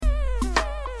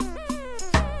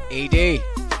ED.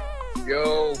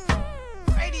 Yo.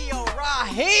 Radio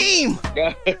Raheem.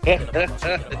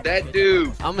 That dude.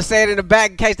 I'm going to say it in the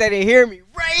back in case they didn't hear me.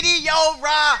 Radio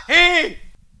Raheem.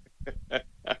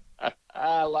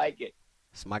 I like it.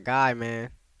 It's my guy,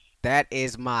 man. That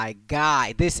is my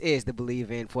guy. This is the Believe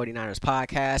in 49ers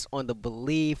podcast on the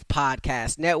Believe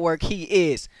Podcast Network. He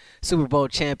is Super Bowl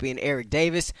champion Eric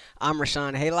Davis. I'm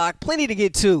Rashawn Haylock. Plenty to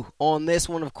get to on this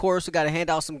one, of course. We got to hand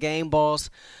out some game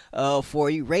balls for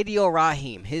you. Radio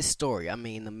Raheem, his story. I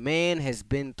mean, the man has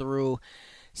been through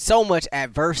so much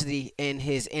adversity in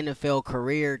his NFL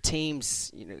career.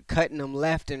 Teams, cutting him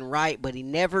left and right, but he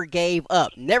never gave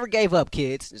up. Never gave up,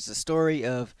 kids. It's a story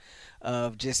of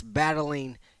just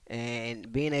battling and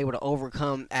being able to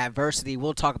overcome adversity.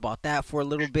 We'll talk about that for a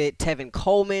little bit. Tevin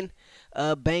Coleman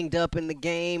banged up in the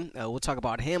game. We'll talk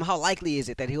about him. How likely is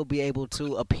it that he'll be able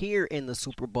to appear in the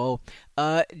Super Bowl?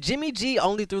 Jimmy G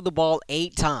only threw the ball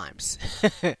 8 times.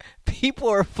 People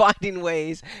are finding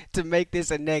ways to make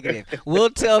this a negative. We'll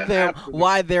tell them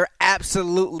why they're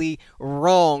absolutely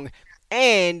wrong.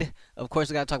 And, of course,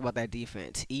 we got to talk about that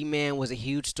defense. E-Man was a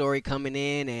huge story coming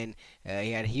in, and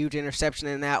he had a huge interception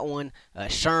in that one.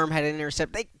 Sherm had an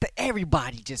interception.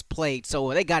 Everybody just played,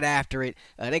 so they got after it.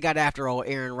 They got after old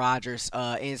Aaron Rodgers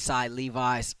inside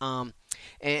Levi's.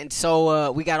 And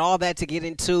so we got all that to get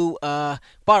into.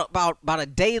 About a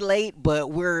day late, but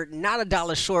we're not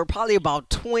 $1 short. Probably about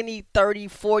 $20, $30,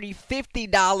 $40,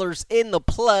 $50 in the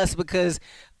plus because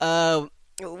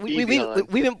we've been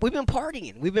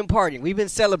partying. We've been partying. We've been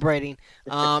celebrating.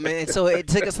 And so it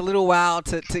took us a little while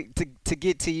to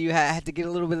get to you. I had to get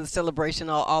a little bit of the celebration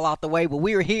all out the way. But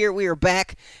we are here. We are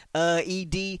back,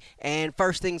 ED. And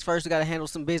first things first, we got to handle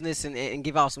some business and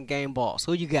give out some game balls.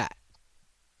 Who you got?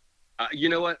 You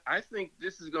know what? I think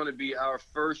this is going to be our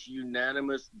first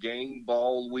unanimous game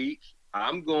ball week.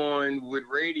 I'm going with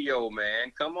radio,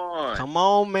 man. Come on. Come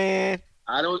on, man.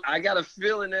 I got a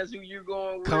feeling that's who you're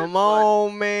going with. Come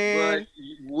on, man.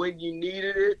 But when you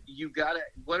needed it, you got to,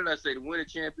 what did I say? To win a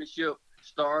championship,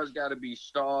 stars got to be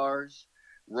stars.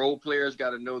 Role players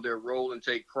got to know their role and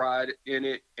take pride in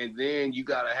it. And then you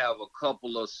got to have a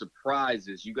couple of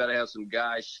surprises. You got to have some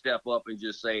guys step up and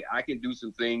just say, I can do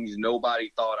some things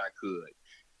nobody thought I could.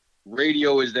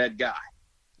 Radio is that guy.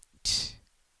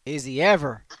 Is he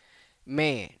ever?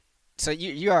 Man. So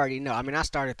you already know. I mean, I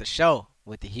started the show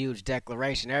with the huge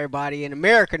declaration. Everybody in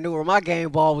America knew where my game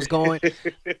ball was going.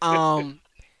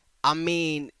 I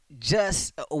mean,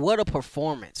 just what a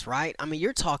performance, right? I mean,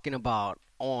 you're talking about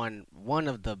on one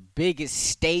of the biggest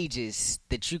stages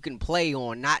that you can play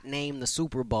on, not named the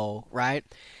Super Bowl, right?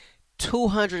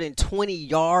 220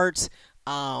 yards.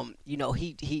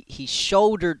 He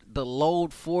shouldered the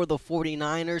load for the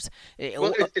 49ers.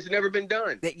 Well, it's never been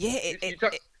done.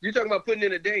 You're talking about putting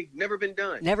in a day. Never been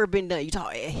done. Never been done. You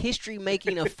talk a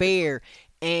history-making affair,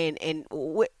 and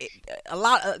a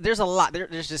lot. There's a lot.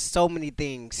 There's just so many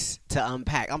things to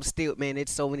unpack. I'm still, man.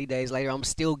 It's so many days later. I'm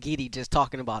still giddy just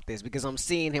talking about this because I'm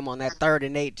seeing him on that 3rd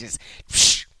and 8 just.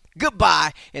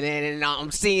 Goodbye, and then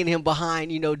I'm seeing him behind,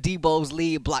 Debo's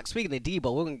lead block. Speaking of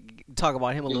Debo, we're going to talk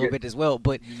about him a little bit as well.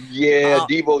 But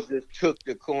Debo just took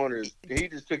the corners. He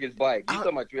just took his bike. He's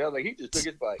talking about you. I was like, he just took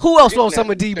his bike. Who else wants some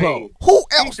of Debo? Who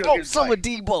else wants some of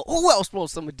Debo? Who else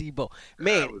wants some of Debo?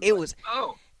 Man, it was.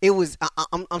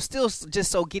 I'm still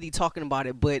just so giddy talking about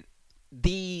it, but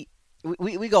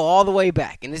we go all the way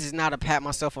back, and this is not a pat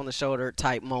myself on the shoulder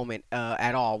type moment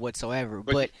at all whatsoever.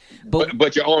 But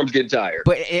your arms getting tired.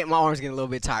 But my arms getting a little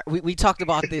bit tired. We talked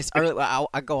about this earlier.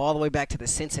 I go all the way back to the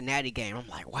Cincinnati game. I'm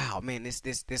like, wow, man, this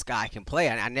guy can play.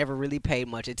 I never really paid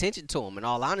much attention to him, in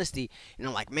all honesty. And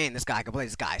I'm like, man, this guy can play.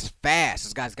 This guy's fast.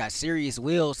 This guy's got serious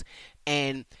wheels.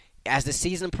 And as the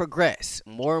season progressed,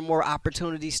 more and more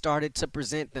opportunities started to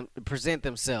present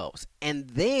themselves. And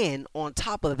then on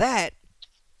top of that,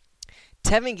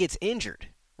 Tevin gets injured,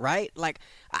 right? Like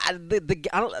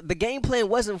the game plan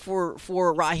wasn't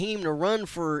for Raheem to run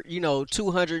for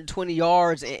 220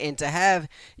 yards and to have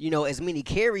as many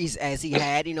carries as he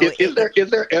had. Is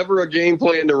there ever a game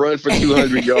plan to run for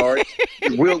 200 yards?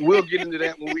 We'll get into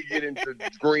that when we get into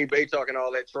Green Bay talking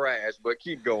all that trash. But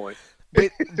keep going.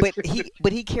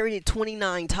 But he carried it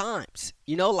 29 times.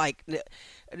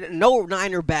 No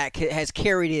Niner back has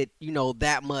carried it,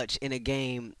 that much in a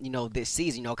game, this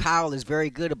season. Kyle is very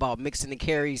good about mixing the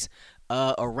carries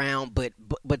around, but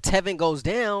Tevin goes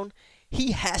down,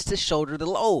 he has to shoulder the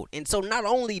load. And so not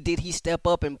only did he step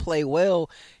up and play well,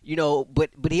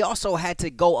 but he also had to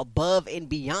go above and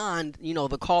beyond,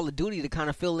 the call of duty to kind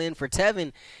of fill in for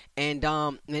Tevin. And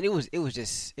it was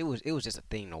just a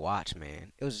thing to watch,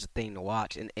 man. It was just a thing to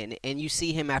watch. And you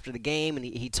see him after the game, and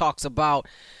he talks about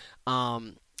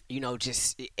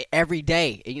just every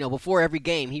day, before every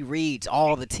game, he reads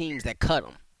all the teams that cut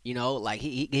him. Like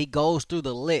he goes through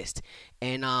the list,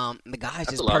 and the guys That's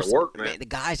just a lot of work, man. the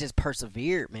guys just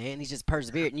persevered, man. He's just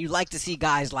persevered, and you like to see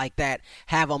guys like that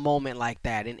have a moment like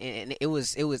that, and it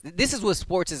was this is what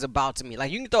sports is about to me.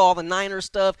 Like, you can throw all the Niners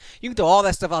stuff, you can throw all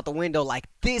that stuff out the window. Like,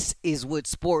 this is what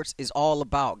sports is all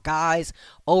about. Guys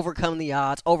overcoming the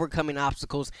odds, overcoming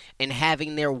obstacles, and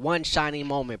having their one shining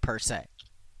moment per se.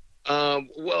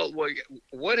 Well,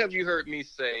 what have you heard me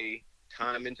say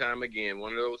time and time again?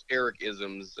 One of those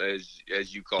Eric-isms,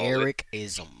 as you call it.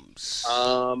 Eric-isms.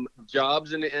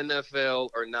 Jobs in the NFL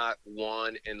are not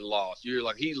won and lost. You're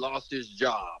like, he lost his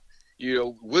job.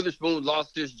 Witherspoon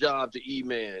lost his job to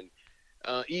E-Man.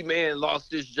 E-Man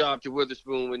lost his job to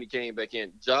Witherspoon when he came back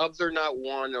in. Jobs are not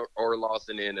won or lost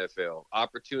in the NFL.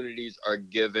 Opportunities are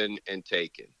given and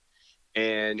taken.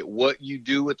 And what you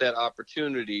do with that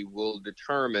opportunity will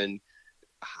determine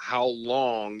how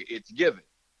long it's given.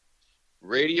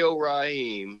 Radio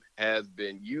Raheem has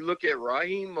been, you look at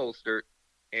Raheem Mostert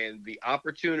and the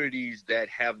opportunities that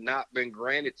have not been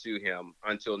granted to him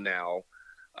until now.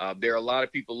 There are a lot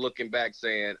of people looking back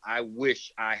saying, I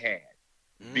wish I had,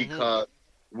 because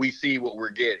we see what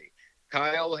we're getting.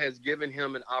 Kyle has given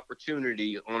him an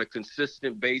opportunity on a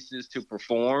consistent basis to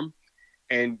perform,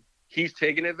 and he's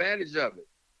taking advantage of it.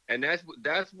 And that's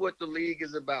what the league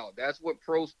is about. That's what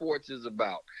pro sports is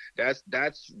about. That's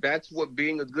what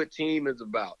being a good team is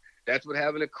about. That's what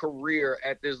having a career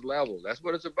at this level. That's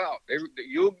what it's about.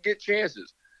 You'll get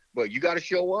chances, but you got to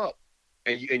show up.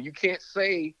 And you can't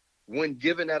say when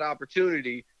given that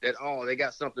opportunity that, oh, they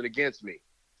got something against me.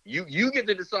 You get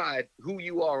to decide who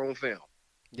you are on film.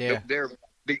 Yeah. They're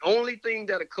the only thing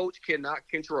that a coach cannot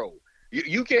control.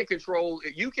 You can't control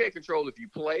if you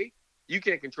play. You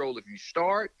can't control if you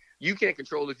start. You can't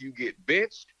control if you get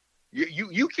benched.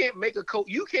 You can't make a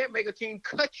team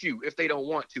cut you if they don't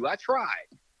want to. I tried.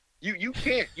 You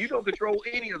can't. You don't control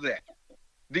any of that.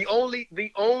 The only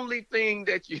thing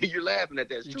that you're laughing at,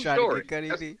 that's true story.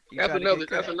 That's another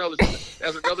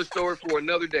story for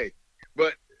another day.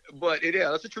 But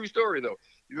that's a true story though.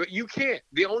 You can't.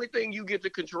 The only thing you get to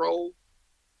control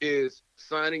is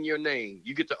signing your name.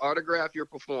 You get to autograph your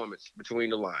performance between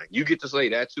the lines. You get to say,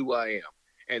 that's who I am.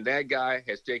 And that guy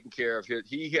has taken care of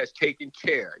he has taken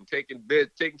care of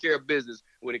business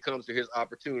when it comes to his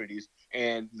opportunities.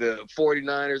 And the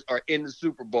 49ers are in the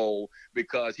Super Bowl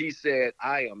because he said,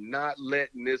 I am not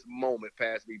letting this moment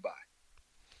pass me by.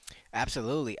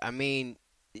 Absolutely. I mean,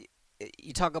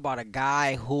 you talk about a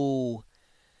guy who,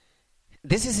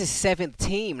 this is his seventh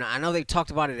team. Now, I know they've talked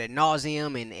about it ad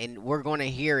nauseum, and we're going to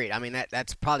hear it. I mean,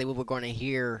 that's probably what we're going to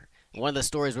hear. One of the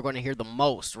stories we're going to hear the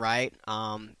most, right,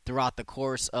 throughout the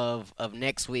course of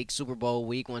next week, Super Bowl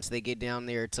week, once they get down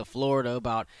there to Florida,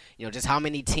 about, just how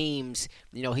many teams,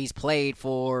 he's played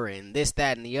for, and this,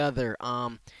 that, and the other.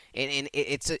 And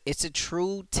it's a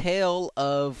true tale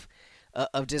of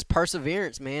just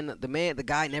perseverance, man. The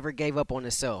guy never gave up on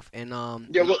himself. And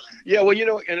and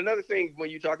another thing when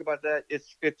you talk about that,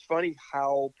 it's funny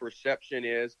how perception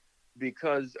is,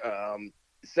 because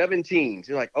 17,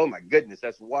 you're like, oh my goodness,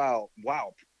 that's wow,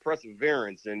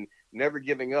 perseverance and never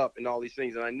giving up and all these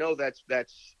things. And I know that's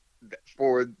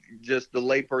for just the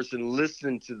layperson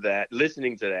listening to that,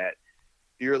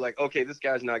 you're like, okay, this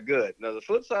guy's not good. Now the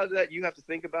flip side of that, you have to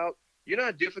think about, you know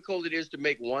how difficult it is to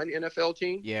make one NFL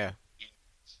team? Yeah.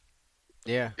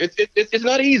 It's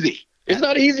not easy. It's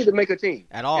not easy to make a team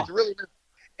at all. It's really not.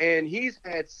 And he's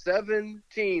had 7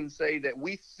 teams say that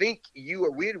we think you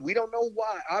are. We don't know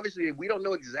why. Obviously, we don't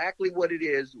know exactly what it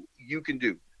is you can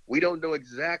do. We don't know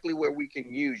exactly where we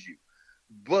can use you.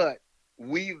 But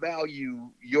we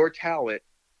value your talent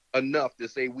enough to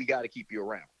say we got to keep you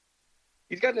around.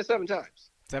 He's gotten it 7 times.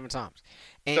 7 times.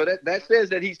 And so that says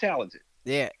that he's talented.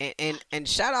 Yeah, and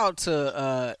shout out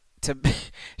to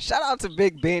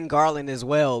Big Ben Garland as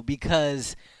well,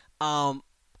 because I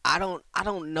don't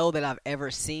know that I've ever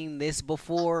seen this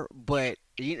before, but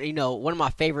one of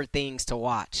my favorite things to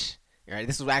watch. Right,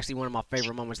 this was actually one of my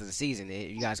favorite moments of the season.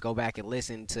 You guys go back and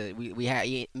listen to we had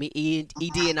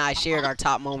ED and I shared our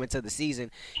top moments of the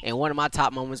season, and one of my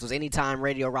top moments was anytime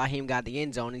Radio Raheem got the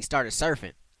end zone and he started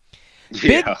surfing.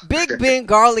 Yeah. Big Ben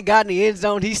Garland got in the end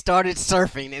zone. He started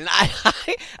surfing, and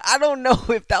I don't know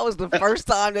if that was the first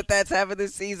time that's happened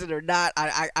this season or not.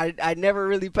 I never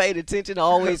really paid attention.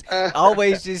 I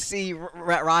always just see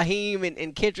Raheem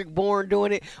and Kendrick Bourne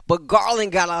doing it, but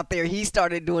Garland got out there. He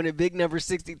started doing it. Big number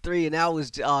 63, and that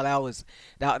was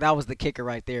the kicker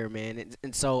right there, man.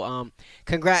 And so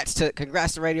congrats to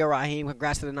Radio Raheem.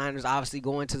 Congrats to the Niners, obviously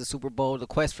going to the Super Bowl. The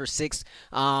quest for 6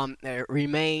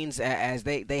 remains as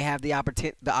they have the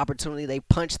the opportunity. They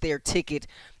punched their ticket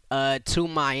to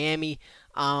Miami.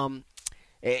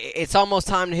 It's almost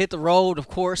time to hit the road, of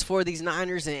course, for these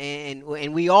Niners, and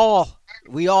we all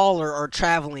are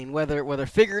traveling, whether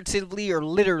figuratively or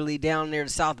literally down there to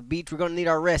South Beach. We're gonna need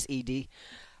our rest, Ed.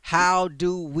 How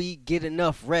do we get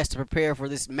enough rest to prepare for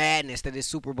this madness that is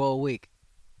Super Bowl week?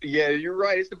 Yeah, you're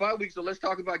right. It's the bye week, so let's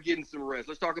talk about getting some rest.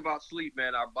 Let's talk about sleep,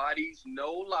 man. Our bodies,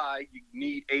 no lie, you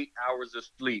need 8 hours of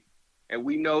sleep. And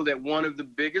we know that one of the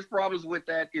biggest problems with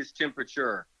that is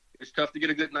temperature. It's tough to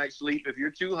get a good night's sleep if you're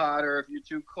too hot or if you're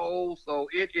too cold. So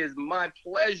it is my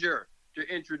pleasure to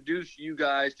introduce you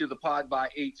guys to the Pod by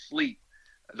 8 Sleep.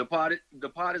 The pod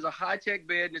is a high-tech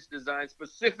bed, and it's designed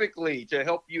specifically to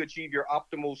help you achieve your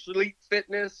optimal sleep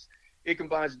fitness. It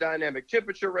combines dynamic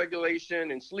temperature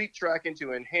regulation and sleep tracking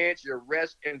to enhance your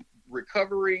rest and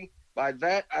recovery. By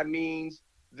that, I mean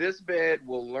this bed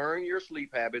will learn your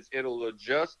sleep habits. It'll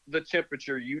adjust the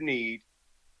temperature you need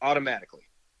automatically.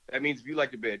 That means if you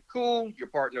like the bed cool, your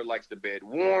partner likes the bed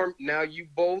warm. Now you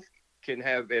both can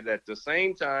have it at the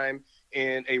same time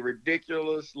in a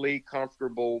ridiculously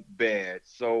comfortable bed.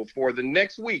 So for the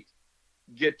next week,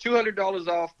 get $200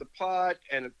 off the pod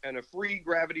and a free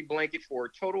gravity blanket for a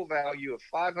total value of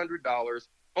 $500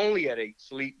 only at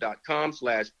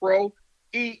 8sleep.com/pro,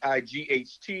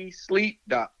 EIGHT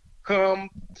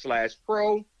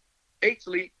sleep.com/pro,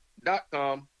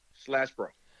 8sleep.com/pro.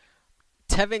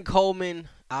 Tevin Coleman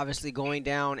obviously going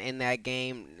down in that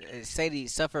game. Say he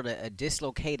suffered a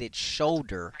dislocated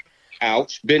shoulder.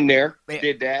 Ouch. Been there.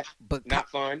 Did that. But not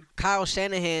fun. Kyle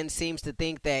Shanahan seems to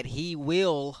think that he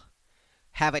will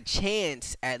have a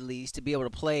chance at least to be able to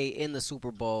play in the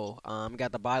Super Bowl.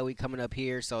 Got the bye week coming up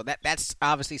here, so that's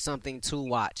obviously something to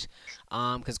watch.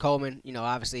 Because Coleman,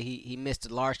 obviously he missed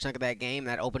a large chunk of that game.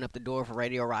 That opened up the door for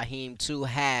Radio Raheem to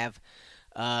have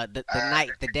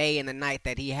the day and the night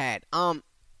that he had.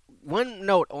 One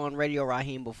note on Radio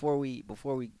Raheem before we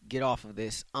get off of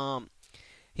this.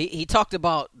 He talked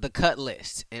about the cut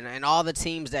list and all the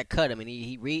teams that cut him, and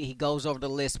he goes over the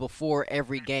list before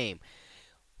every game.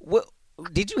 What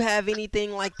did you have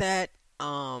anything like that?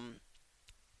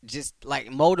 Just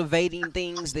like motivating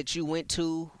things that you went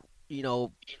to,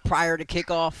 prior to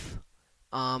kickoff.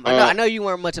 I know you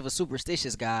weren't much of a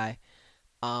superstitious guy.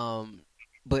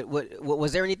 But what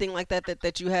was there anything like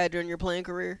that you had during your playing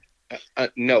career?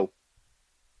 No.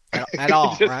 At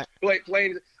all, right?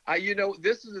 Plain.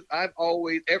 I've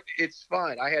always. It's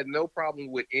fun. I had no problem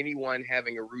with anyone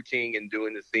having a routine and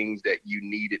doing the things that you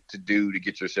needed to do to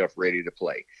get yourself ready to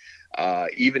play.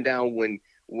 Even down when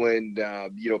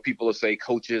people will say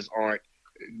coaches aren't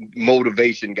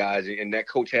motivation guys, and that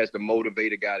coach has to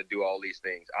motivate a guy to do all these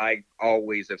things. I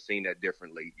always have seen that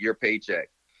differently. Your paycheck.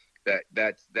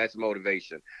 That's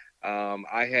motivation.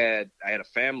 I had a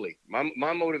family.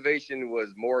 My motivation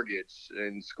was mortgage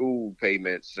and school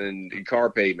payments and car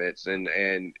payments and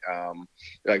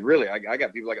really I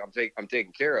got people like I'm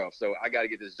taken care of. So I got to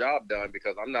get this job done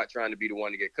because I'm not trying to be the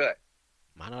one to get cut.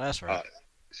 I know that's right.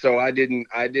 So I didn't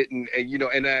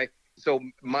so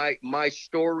my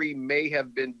story may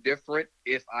have been different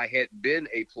if I had been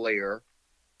a player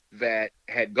that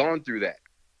had gone through that.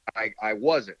 I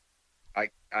wasn't.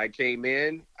 I came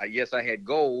in. Yes, I had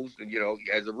goals. And,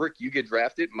 as a rookie, you get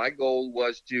drafted. My goal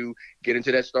was to get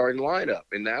into that starting lineup,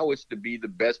 and now it's to be the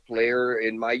best player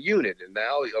in my unit. And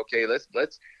now, okay, let's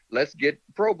get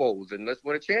Pro Bowls and let's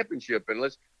win a championship and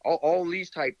let's all these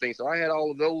type things. So I had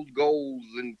all of those goals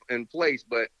in place,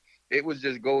 but it was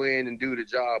just go in and do the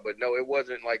job. But no, it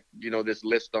wasn't like this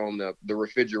list on the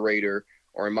refrigerator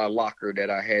or in my locker that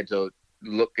I had to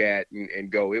look at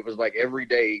and go. It was like every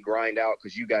day grind out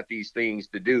because you got these things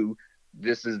to do.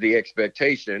 This is the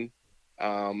expectation,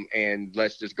 and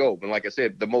let's just go. But like I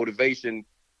said, the motivation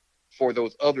for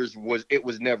those others was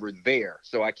never there.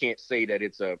 So I can't say that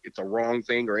it's a wrong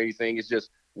thing or anything. It's just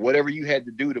whatever you had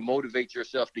to do to motivate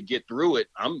yourself to get through it.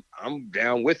 I'm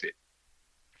down with it.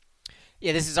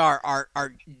 Yeah, this is our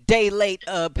day late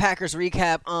Packers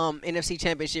recap, NFC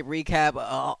Championship recap.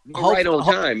 Right on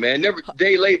time, man. Never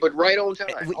day late, but right on time.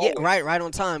 Yeah, right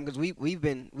on time because we've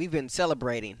been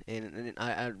celebrating, and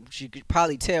you could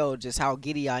probably tell just how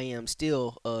giddy I am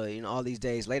still. All these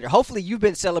days later. Hopefully, you've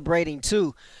been celebrating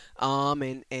too,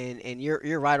 and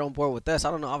you're right on board with us.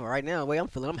 I don't know right now. The way I'm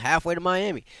feeling, I'm halfway to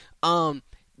Miami. The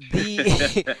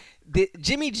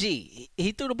Jimmy G,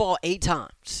 he threw the ball 8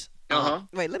 times.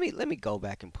 Wait, let me go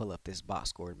back and pull up this box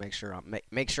score. Make sure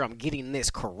I'm getting this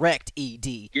correct. Ed.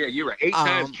 Yeah, you're right. 8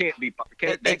 times can't be.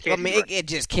 Can't be right. It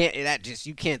just can't.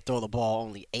 You can't throw the ball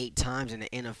only 8 times in the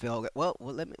NFL. Well,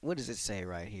 let me. What does it say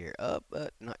right here?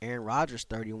 No, Aaron Rodgers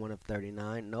 31 of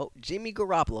 39. Nope. Jimmy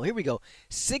Garoppolo. Here we go.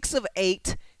 6 of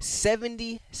 8,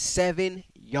 77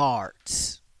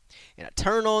 yards. And I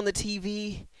turn on the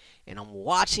TV and I'm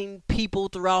watching people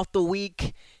throughout the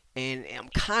week. And I'm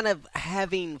kind of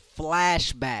having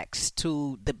flashbacks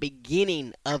to the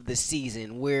beginning of the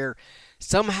season where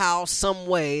somehow, some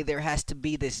way, there has to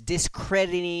be this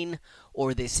discrediting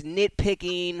or this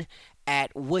nitpicking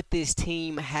at what this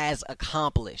team has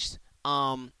accomplished.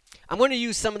 I'm going to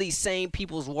use some of these same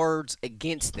people's words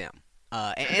against them.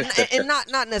 And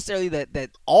not necessarily that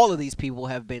all of these people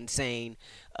have been saying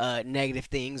negative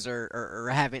things or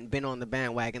haven't been on the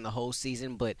bandwagon the whole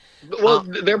season, but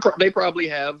they probably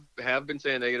have been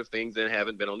saying negative things and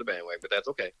haven't been on the bandwagon, but that's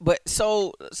okay. But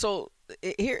so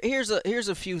here's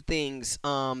a few things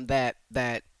that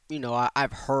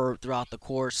I've heard throughout the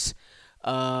course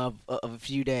of a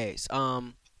few days.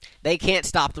 They can't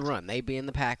stop the run. They being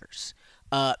the Packers.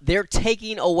 They're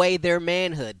taking away their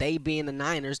manhood. They being the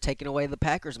Niners taking away the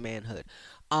Packers' manhood.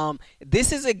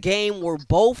 This is a game where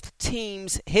both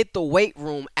teams hit the weight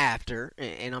room after,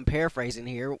 and I'm paraphrasing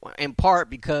here, in part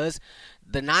because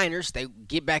the Niners, they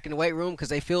get back in the weight room because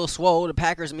they feel swole. The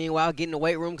Packers, meanwhile, get in the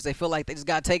weight room because they feel like they just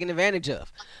got taken advantage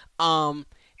of.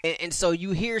 And so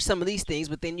you hear some of these things,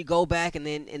 but then you go back and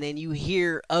then you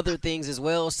hear other things as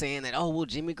well, saying that, oh, well,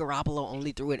 Jimmy Garoppolo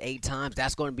only threw it 8 times.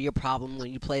 That's going to be a problem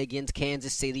when you play against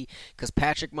Kansas City because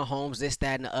Patrick Mahomes, this,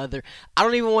 that, and the other. I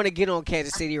don't even want to get on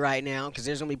Kansas City right now because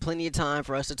there's going to be plenty of time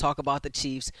for us to talk about the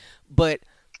Chiefs. But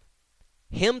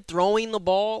him throwing the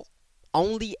ball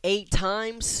only 8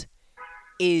 times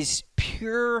is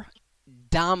pure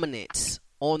dominance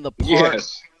on the part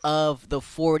of the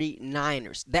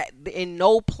 49ers. That in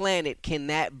no planet can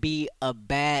that be a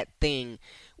bad thing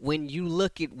when you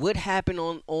look at what happened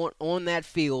on that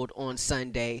field on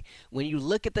Sunday, when you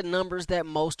look at the numbers that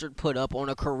Mostert put up on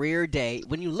a career day,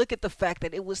 when you look at the fact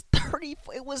that it was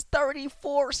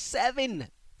 34-7.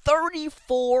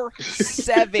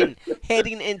 34-7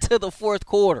 heading into the fourth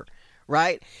quarter.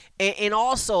 Right? And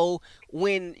also,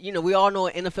 when, we all know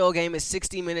an NFL game is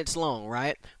 60 minutes long,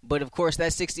 right? But, of course,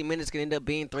 that 60 minutes can end up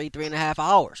being 3.5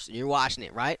 hours. You're watching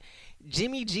it, right?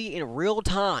 Jimmy G, in real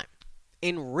time,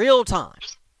 didn't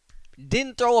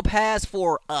throw a pass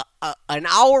for an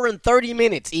hour and 30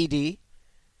 minutes, ED. He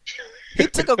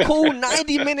took a cool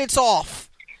 90 minutes off,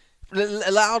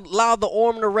 allowed the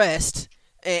arm to rest.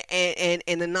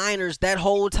 And the Niners that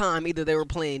whole time, either they were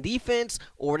playing defense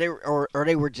or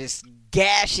they were just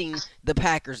gashing the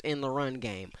Packers in the run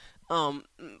game.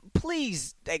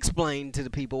 Please explain to the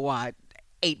people why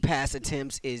 8 pass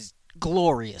attempts is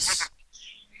glorious.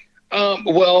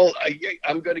 Well,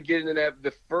 I'm going to get into that.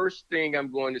 The first thing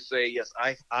I'm going to say, yes,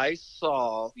 I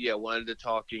saw one of the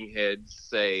talking heads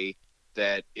say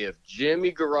that if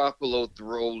Jimmy Garoppolo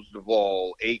throws the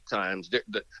ball 8 times,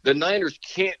 the Niners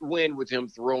can't win with him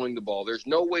throwing the ball. There's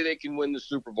no way they can win the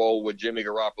Super Bowl with Jimmy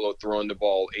Garoppolo throwing the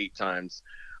ball 8 times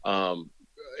in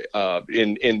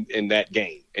that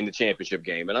game, in the championship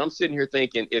game. And I'm sitting here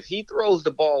thinking, if he throws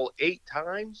the ball 8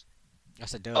 times,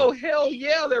 that's a dub. Oh, hell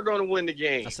yeah, they're going to win the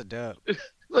game. That's a dub.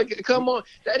 Like, come on.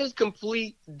 That is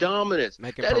complete dominance.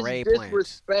 Making that parade is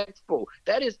disrespectful.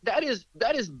 Plans. That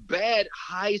is bad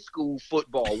high school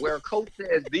football where a coach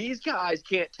says these guys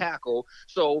can't tackle,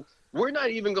 so we're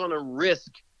not even going to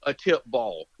risk a tip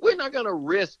ball. We're not going to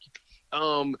risk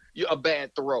a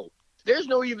bad throw. There's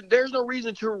no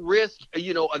reason to risk,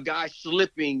 a guy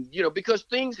slipping, because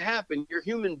things happen. You're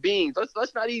human beings.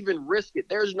 Let's not even risk it.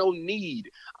 There's no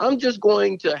need. I'm just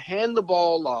going to hand the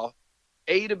ball off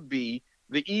A to B,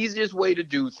 the easiest way to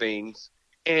do things,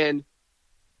 and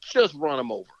just run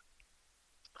them over.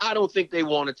 I don't think they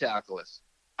want to tackle us.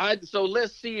 So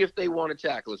let's see if they want to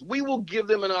tackle us. We will give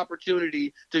them an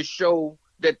opportunity to show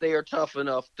that they are tough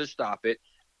enough to stop it.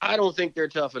 I don't think they're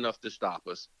tough enough to stop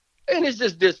us. And it's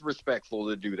just disrespectful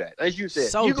to do that. As you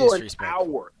said, you go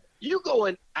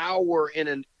an hour in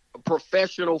a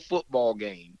professional football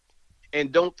game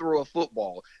and don't throw a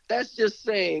football. That's just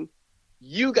saying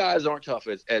you guys aren't tough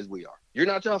as we are. You're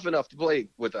not tough enough to play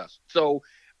with us. So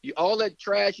all that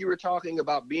trash you were talking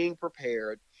about being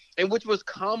prepared, and which was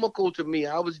comical to me.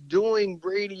 I was doing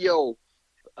radio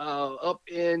up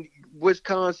in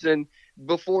Wisconsin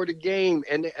before the game,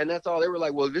 and that's all. They were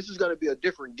like, well, this is going to be a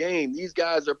different game. These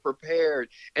guys are prepared.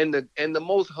 And the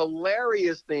most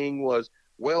hilarious thing was,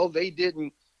 well, they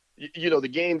didn't the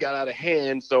game got out of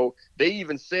hand. So they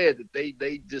even said that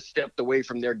they just stepped away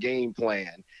from their game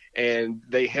plan and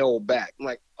they held back. I'm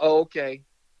like, oh, okay.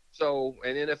 So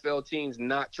an NFL team's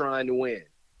not trying to win.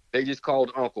 They just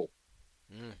called uncle.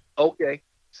 Okay.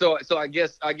 So I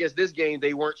guess this game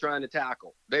they weren't trying to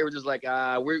tackle. They were just like,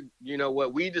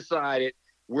 we decided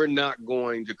we're not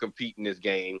going to compete in this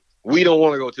game. We don't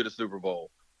want to go to the Super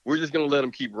Bowl. We're just going to let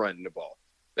them keep running the ball.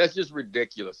 That's just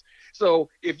ridiculous. So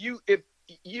it's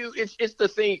the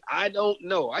thing. I don't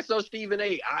know. I saw Stephen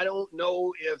A. I don't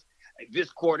know if this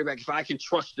quarterback, if I can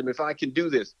trust him, if I can do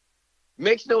this.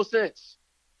 Makes no sense.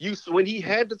 When he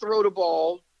had to throw the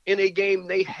ball in a game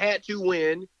they had to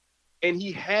win, and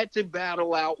he had to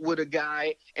battle out with a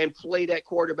guy and play that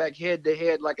quarterback head to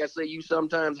head. Like I say, you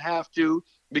sometimes have to,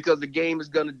 because the game is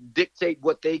going to dictate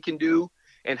what they can do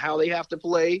and how they have to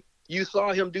play. You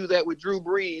saw him do that with Drew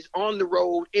Brees on the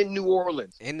road in New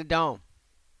Orleans. In the dome.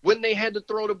 When they had to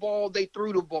throw the ball, they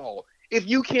threw the ball. If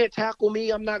you can't tackle me,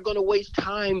 I'm not going to waste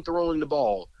time throwing the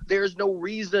ball. There's no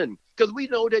reason. Because we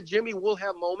know that Jimmy will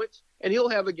have moments, and he'll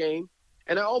have a game.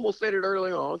 And I almost said it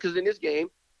earlier on, because in this game,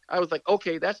 I was like,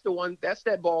 okay, that's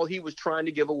that ball he was trying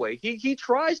to give away. He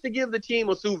tries to give the team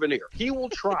a souvenir. He will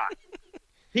try.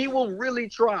 He will really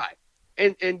try.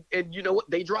 And you know what?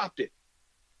 They dropped it.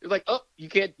 It's like, oh, you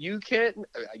can't, you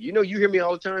hear me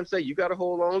all the time say, you got to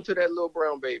hold on to that little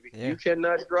brown baby. Yeah. You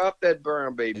cannot drop that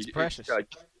brown baby. It's precious.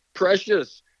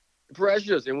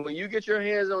 Precious. And when you get your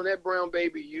hands on that brown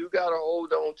baby, you got to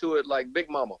hold on to it like Big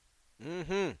Mama.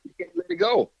 Mm-hmm. You can't let it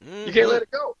go. Mm-hmm. You can't let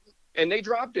it go. And they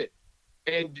dropped it.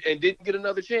 And didn't get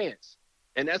another chance.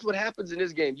 And that's what happens in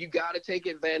this game. You got to take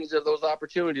advantage of those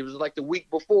opportunities. It was like the week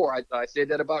before, I said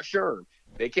that about Sherm.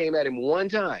 They came at him one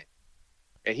time,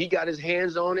 and he got his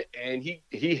hands on it, and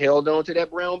he held on to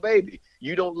that brown baby.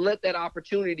 You don't let that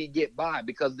opportunity get by,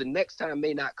 because the next time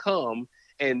may not come,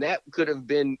 and that could have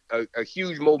been a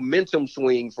huge momentum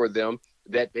swing for them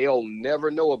that they'll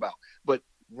never know about. But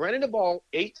running the ball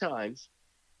 8 times,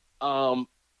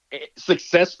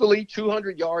 successfully,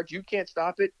 200 yards, you can't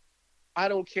stop it. I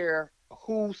don't care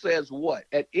who says what.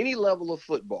 At any level of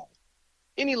football,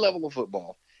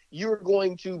 you're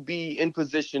going to be in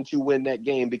position to win that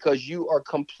game because you are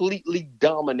completely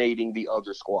dominating the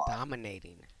other squad.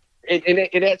 Dominating.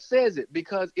 And that says it,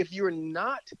 because if you're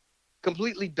not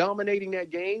completely dominating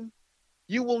that game,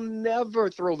 you will never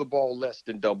throw the ball less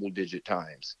than double-digit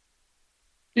times.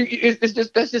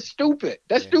 That's just stupid.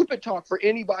 That's stupid talk for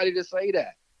anybody to say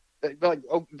that. Like,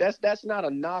 oh, that's not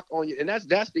a knock on you. And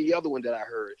that's the other one that I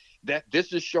heard, that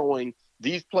this is showing,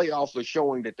 these playoffs are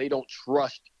showing that they don't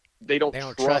trust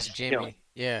Jimmy. him.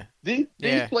 Yeah. These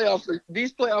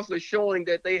playoffs are showing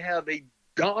that they have a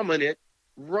dominant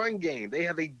run game. They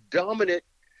have a dominant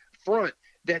front,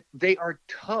 that they are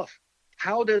tough.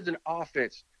 How does an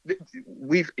offense,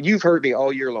 you've heard me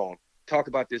all year long talk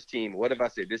about this team. What have I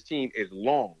said? This team is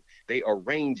long. They are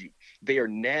rangy. They are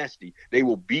nasty. They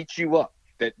will beat you up.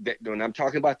 That when I'm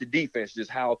talking about the defense,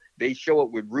 just how they show up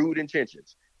with rude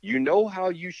intentions. You know how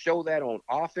you show that on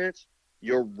offense?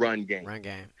 Your run game.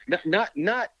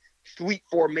 Not sweet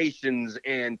formations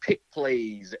and pick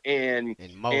plays and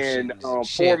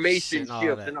formation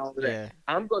shifts and all of that. Yeah.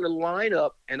 I'm going to line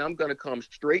up and I'm going to come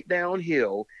straight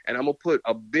downhill, and I'm going to put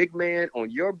a big man on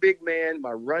your big man.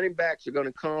 My running backs are going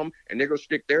to come and they're going to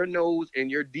stick their nose in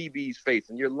your DB's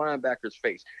face and your linebacker's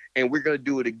face, and we're going to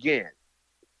do it again.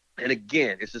 And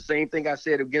again, it's the same thing I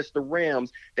said against the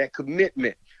Rams, that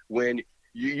commitment when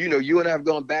you and I have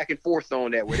gone back and forth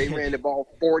on that, where they ran the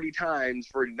ball 40 times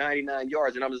for 99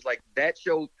 yards. And I'm just like, that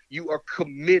shows you are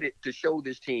committed to show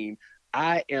this team,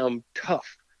 I am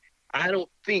tough. I don't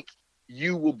think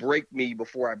you will break me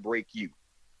before I break you.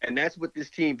 And that's what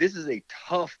this is a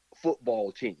tough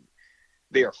football team.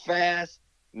 They are fast,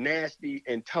 nasty,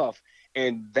 and tough.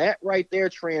 And that right there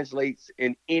translates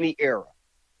in any era.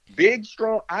 Big,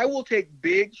 strong. I will take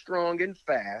big, strong, and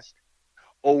fast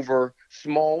over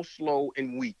small, slow,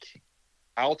 and weak.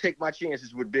 I'll take my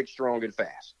chances with big, strong, and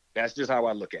fast. That's just how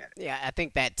I look at it. Yeah, I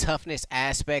think that toughness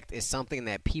aspect is something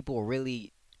that people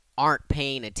really aren't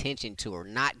paying attention to, or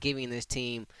not giving this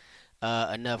team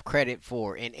enough credit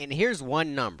for. And here's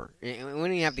one number. We don't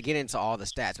even have to get into all the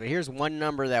stats, but here's one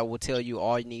number that will tell you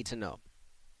all you need to know.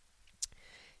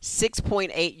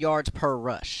 6.8 yards per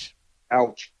rush.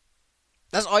 Ouch.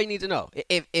 That's all you need to know.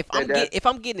 If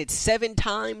I'm getting it 7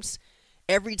 times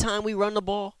every time we run the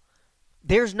ball,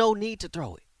 there's no need to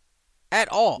throw it at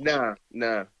all. Nah.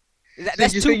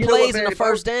 That's 2 plays in the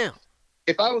first down.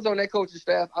 If I was on that coaching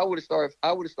staff, I would have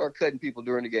started cutting people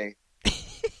during the game.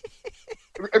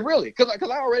 Really, because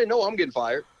I already know I'm getting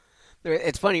fired.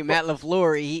 It's funny, Matt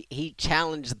LaFleur, he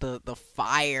challenged the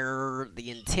fire,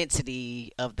 the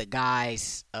intensity of the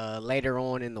guys later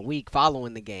on in the week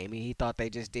following the game. He thought they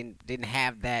just didn't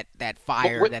have that But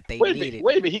fire that they wait a minute. needed.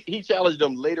 Wait a minute. He challenged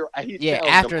them later. He Yeah,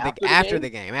 challenged them after the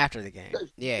game.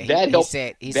 Yeah, That he helps.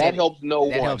 said That helps no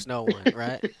that one. helps no one,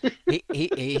 right?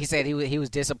 He said he was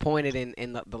disappointed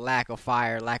in the lack of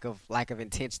fire, lack of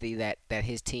intensity that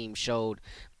his team showed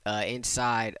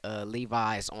inside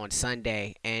Levi's on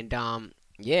Sunday, and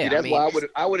See, yeah, I that's mean, why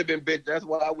I would have been bench. That's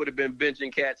why I would have been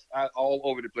benching cats all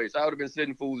over the place. I would have been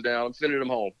sitting fools down. I'm sending them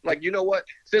home. Like, you know what?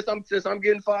 Since I'm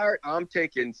getting fired, I'm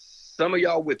taking some of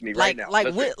y'all with me right now. Like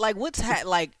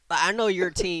I know your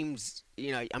teams.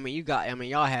 You know, I mean,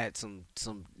 y'all had some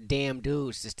damn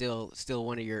dudes to still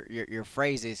one of your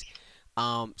phrases.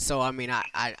 So I mean,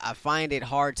 I find it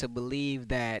hard to believe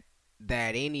that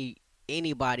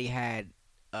anybody had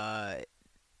uh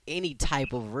any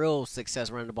type of real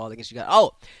success running the ball against you guys.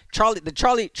 Oh,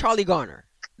 Charlie Garner,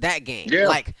 that game. Yeah.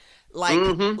 Like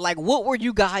what were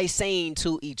you guys saying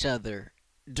to each other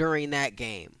during that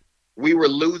game? We were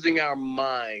losing our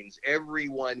minds.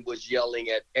 Everyone was yelling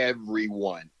at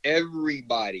everyone.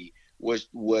 Everybody was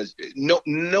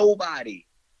nobody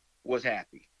was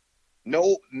happy.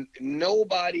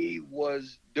 Nobody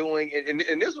was doing it.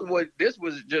 And this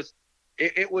was just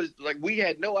it was like we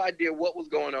had no idea what was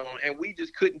going on, and we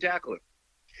just couldn't tackle it.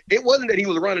 It wasn't that he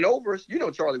was running over us. You know,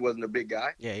 Charlie wasn't a big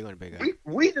guy. Yeah, he wasn't a big guy.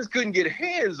 We just couldn't get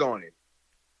hands on him.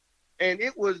 And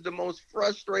it was the most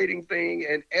frustrating thing.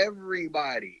 And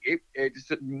everybody,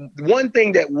 it's one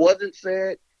thing that wasn't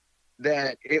said,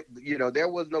 that there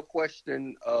was no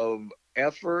question of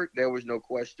effort. There was no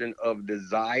question of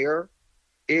desire.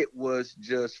 It was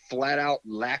just flat out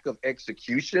lack of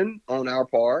execution on our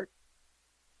part.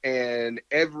 And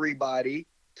everybody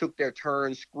took their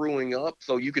turn screwing up.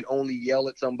 So you can only yell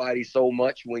at somebody so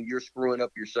much when you're screwing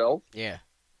up yourself. Yeah.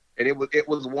 And it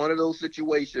was one of those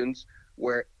situations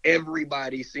where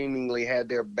everybody seemingly had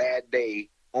their bad day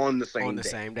on the same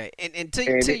day. And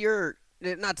to your,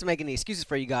 not to make any excuses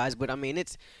for you guys, but I mean,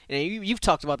 it's, and you've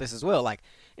talked about this as well. Like,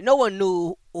 no one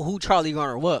knew who Charlie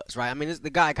Garner was, right? I mean,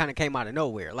 the guy kind of came out of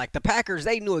nowhere. Like, the Packers,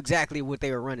 they knew exactly what they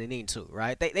were running into,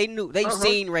 right? They knew, they've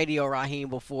seen Radio Raheem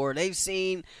before. They've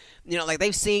seen,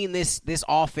 they've seen this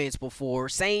offense before.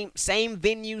 Same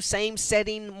venue, same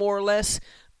setting, more or less.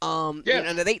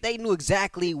 They knew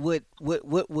exactly what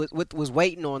was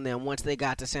waiting on them once they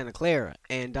got to Santa Clara,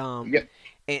 and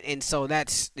and so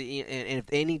that's, and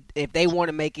if they want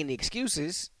to make any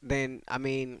excuses, then I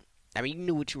mean you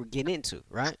knew what you were getting into,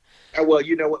 right? Well,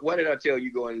 you know what did I tell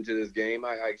you going into this game?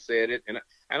 I said it, and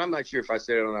I'm not sure if I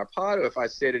said it on our pod or if I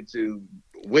said it to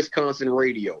Wisconsin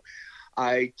radio.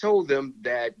 I told them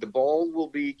that the ball will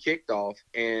be kicked off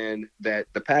and that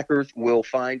the Packers will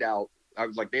find out. I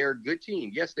was like, they're a good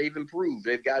team. Yes, they've improved.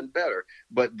 They've gotten better.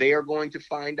 But they are going to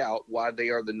find out why they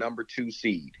are the number 2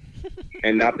 seed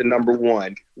and not the number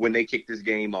 1 when they kick this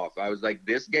game off. I was like,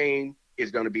 this game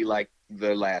is going to be like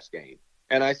the last game.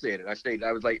 And I said it. I stated,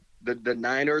 I was like, the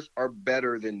Niners are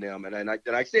better than them. And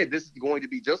I said, this is going to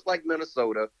be just like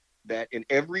Minnesota, that in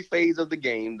every phase of the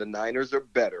game, the Niners are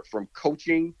better, from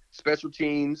coaching, special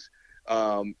teams,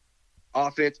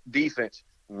 offense, defense,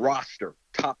 roster,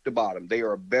 top to bottom. They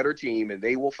are a better team, and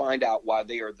they will find out why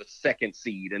they are the 2nd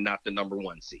seed and not the number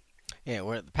 1 seed. Yeah,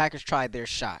 where the Packers tried their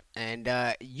shot, and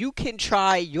you can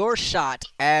try your shot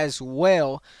as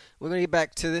well. We're going to get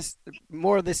back to this,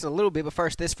 more of this in a little bit, but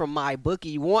first, this from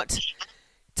MyBookie. You want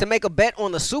to make a bet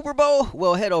on the Super Bowl?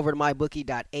 Well, head over to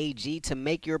mybookie.ag to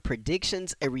make your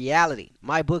predictions a reality.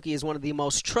 MyBookie is one of the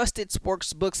most trusted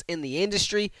sports books in the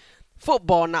industry.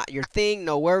 Football not your thing?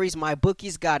 No worries.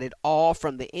 MyBookie's got it all,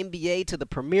 from the NBA to the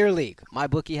Premier League.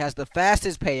 MyBookie has the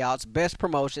fastest payouts, best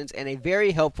promotions, and a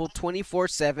very helpful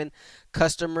 24/7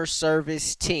 customer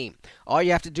service team. All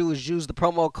you have to do is use the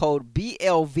promo code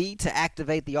BLV to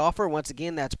activate the offer. Once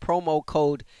again, that's promo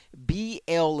code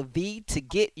BLV to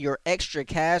get your extra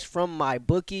cash from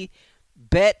MyBookie.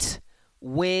 Bet,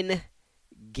 win,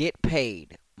 get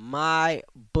paid.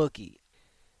 MyBookie.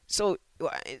 So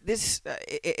this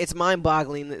it's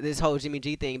mind-boggling, this whole Jimmy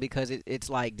G thing, because it's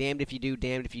like damned if you do,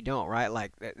 damned if you don't, right?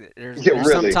 Like there's really.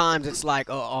 Sometimes it's like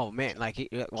oh man,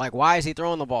 like why is he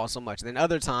throwing the ball so much? Then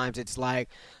other times it's like,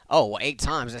 oh well, 8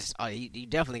 times, that's you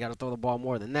definitely got to throw the ball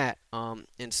more than that.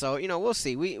 And so we'll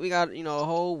see. We got a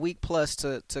whole week plus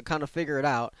to kind of figure it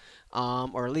out,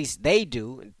 or at least they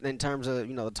do, in terms of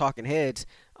the talking heads.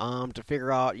 To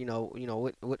figure out,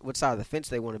 what side of the fence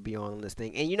they want to be on this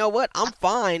thing. And you know what? I'm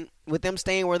fine with them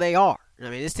staying where they are.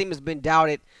 I mean, this team has been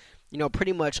doubted,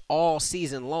 pretty much all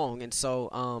season long. And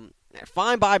so,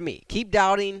 fine by me. Keep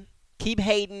doubting, keep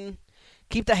hating,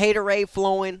 Keep the haterade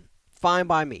flowing. Fine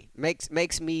by me. Makes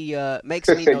me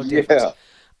no difference.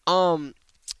 Yeah.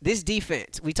 This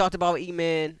defense, we talked about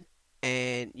E-Man,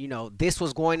 and this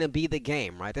was going to be the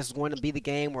game, right? This was going to be the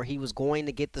game where he was going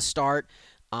to get the start.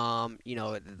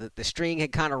 The string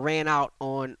had kind of ran out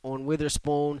on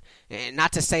Witherspoon, and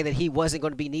not to say that he wasn't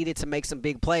going to be needed to make some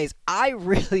big plays. I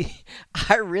really,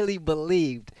 I really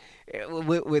believed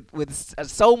with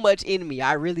so much in me,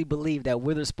 I really believed that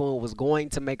Witherspoon was going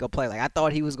to make a play. Like I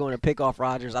thought he was going to pick off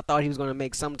Rodgers. I thought he was going to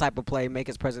make some type of play, make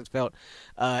his presence felt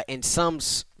in some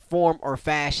form or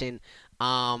fashion.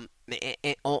 On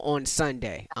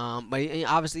Sunday. But he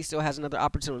obviously still has another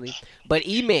opportunity. But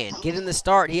E-Man getting the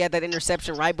start, he had that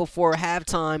interception right before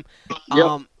halftime.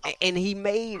 Yep. And he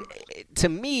made, to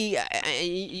me,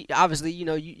 obviously,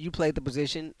 you played the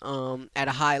position at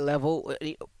a high level.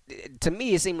 To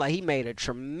me, it seemed like he made a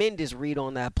tremendous read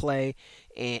on that play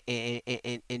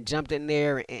and jumped in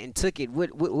there and took it.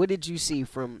 What did you see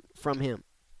from him?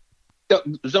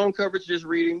 Zone coverage, just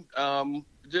reading.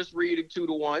 Just reading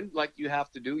 2-1 like you have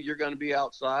to do. You're going to be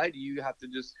outside. You have to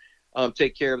just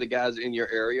take care of the guys in your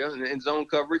area. And in zone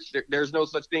coverage, there's no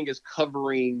such thing as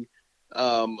covering.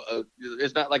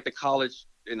 It's not like the college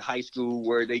and high school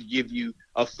where they give you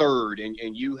a third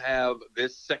and you have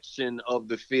this section of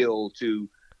the field to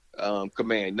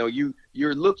command. No,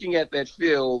 you're looking at that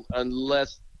field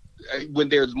unless when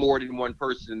there's more than one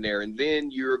person there, and then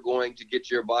you're going to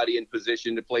get your body in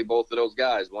position to play both of those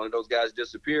guys. One of those guys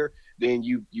disappear, then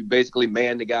you basically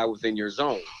man the guy within your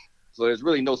zone. So there's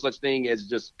really no such thing as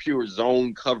just pure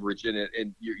zone coverage in it,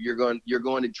 and you're going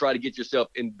to try to get yourself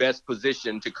in best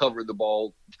position to cover the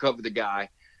ball, to cover the guy.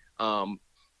 That's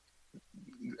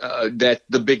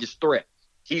the biggest threat.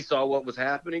 He saw what was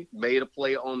happening, made a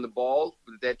play on the ball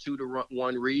with that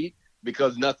 2-1 read.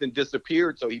 Because nothing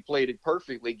disappeared, so he played it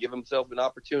perfectly, give himself an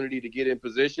opportunity to get in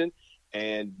position,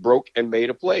 and broke and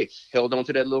made a play. Held on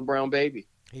to that little brown baby.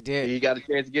 He did. He got a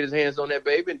chance to get his hands on that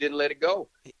baby and didn't let it go.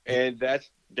 And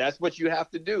that's what you have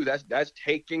to do. That's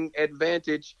taking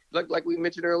advantage, like we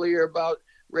mentioned earlier about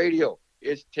radio.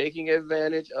 It's taking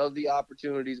advantage of the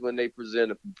opportunities when they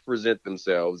present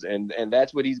themselves, and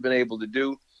that's what he's been able to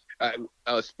do.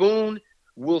 Spoon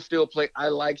will still play. I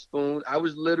like Spoon. I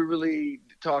was literally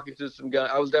talking to some guy.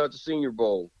 I was down at the Senior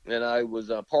Bowl, and I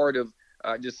was part of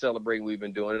just celebrating we've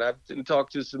been doing. And I've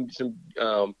talked to some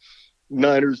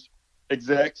Niners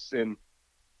execs, and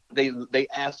they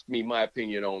asked me my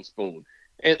opinion on Spoon.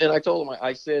 And I told them,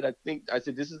 I said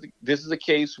this is a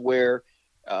case where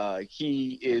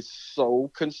he is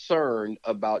so concerned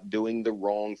about doing the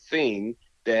wrong thing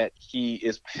that he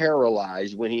is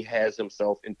paralyzed when he has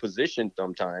himself in position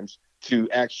sometimes to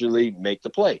actually make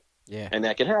the play. Yeah. And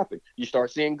that can happen. You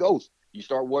start seeing ghosts. You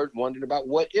start wondering about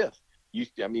what if.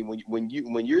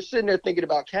 When you're sitting there thinking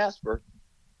about Casper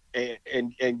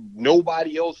and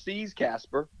nobody else sees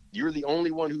Casper, you're the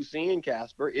only one who's seeing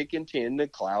Casper, it can tend to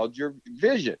cloud your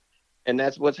vision. And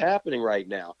that's what's happening right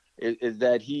now, is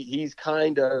that he's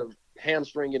kind of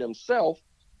hamstringing himself,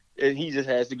 and he just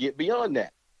has to get beyond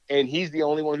that. And he's the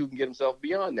only one who can get himself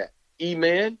beyond that.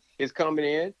 E-Man is coming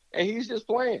in, and he's just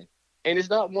playing. And it's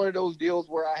not one of those deals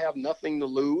where I have nothing to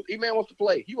lose. E-Man wants to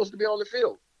play. He wants to be on the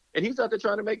field. And he's out there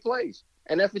trying to make plays.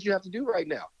 And that's what you have to do right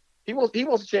now. He wants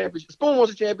a championship. Spoon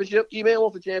wants a championship. E-Man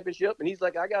wants a championship. And he's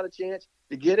like, I got a chance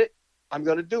to get it. I'm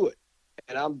going to do it.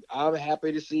 And I'm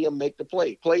happy to see him make the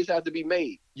play. Plays have to be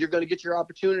made. You're going to get your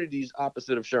opportunities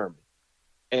opposite of Sherman.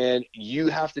 And you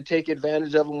have to take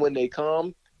advantage of them when they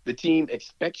come. The team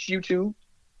expects you to.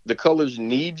 The colors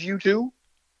need you to.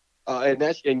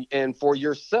 And for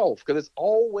yourself, because it's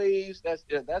always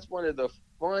that's one of the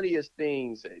funniest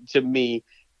things to me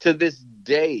to this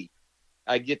day.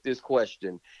 I get this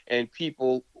question, and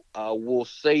people will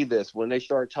say this when they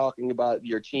start talking about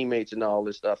your teammates and all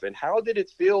this stuff. And how did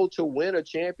it feel to win a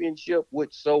championship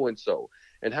with so and so?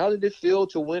 And how did it feel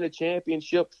to win a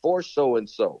championship for so and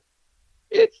so?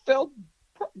 It felt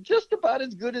just about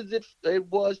as good as it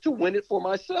was to win it for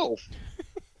myself.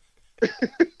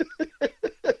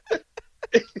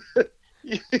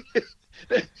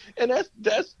 And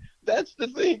that's the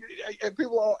thing.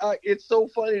 People, it's so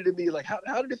funny to me. Like,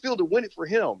 how did it feel to win it for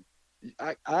him?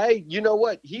 You know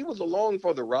what? He was along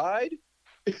for the ride.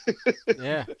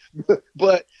 Yeah.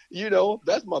 But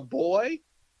that's my boy.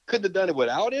 Couldn't have done it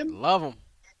without him. Love him.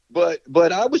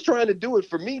 But I was trying to do it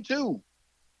for me too.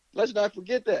 Let's not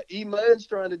forget that. E-Man's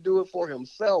trying to do it for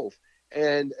himself,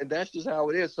 and that's just how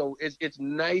it is. So it's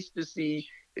nice to see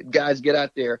guys get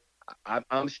out there.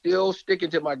 I'm still sticking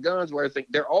to my guns where I think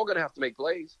they're all going to have to make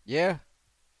plays. Yeah.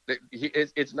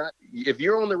 It's not, if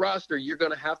you're on the roster, you're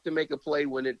going to have to make a play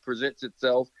when it presents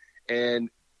itself. And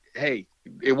hey,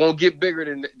 it won't get bigger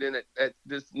than at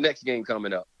this next game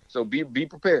coming up. So be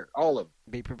prepared, all of them.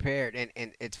 Be prepared.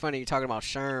 And it's funny you're talking about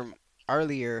Sherm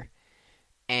earlier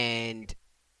and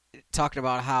talking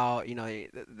about how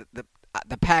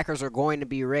the Packers are going to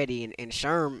be ready, and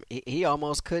Sherm he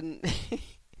almost couldn't.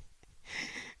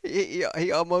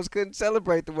 He almost couldn't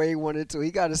celebrate the way he wanted to.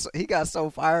 He got so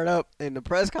fired up in the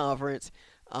press conference,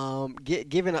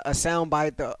 giving a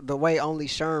soundbite the way only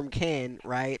Sherm can,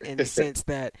 right? In the sense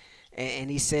that, and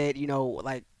he said, he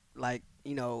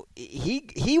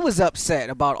was upset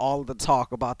about all of the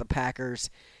talk about the Packers,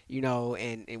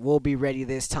 and we'll be ready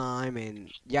this time,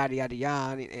 and yada yada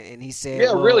yada. And he said,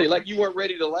 "Yeah, really, like you weren't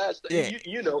ready the last." Yeah.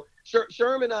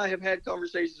 Sherm and I have had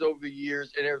conversations over the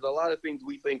years, and there's a lot of things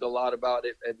we think a lot about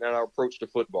it and our approach to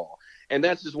football. And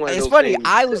that's just one of those things. It's funny.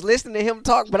 I was listening to him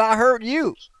talk, but I heard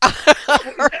you.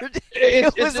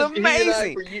 It was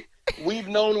amazing. We've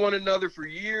known one another for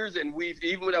years, and we've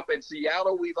even up in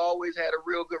Seattle, we've always had a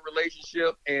real good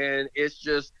relationship. And it's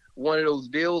just one of those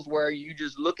deals where you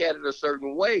just look at it a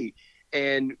certain way.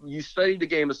 And you study the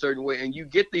game a certain way, and you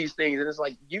get these things, and it's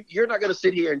like you're not going to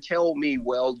sit here and tell me,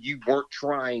 well, you weren't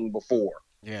trying before.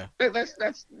 Yeah,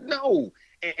 that's no.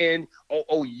 And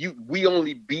we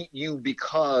only beat you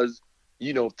because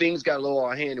things got a little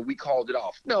out of hand and we called it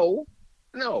off. No,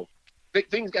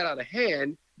 things got out of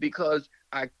hand because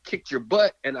I kicked your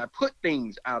butt and I put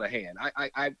things out of hand.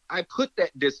 I put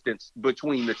that distance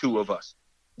between the two of us.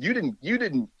 You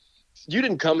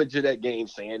didn't come into that game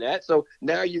saying that. So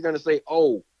now you're going to say,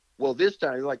 oh, well, this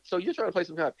time, so you're trying to play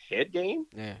some kind of head game?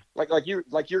 Yeah. Like you're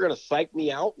going to psych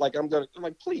me out? I'm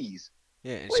like, please.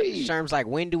 Yeah. Please. Sherm's like,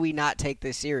 when do we not take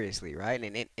this seriously, right?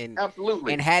 And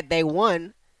absolutely. And had they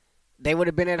won, they would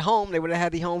have been at home. They would have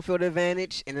had the home field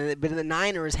advantage, and it been the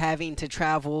Niners having to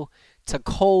travel to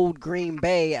cold Green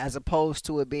Bay as opposed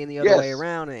to it being the other way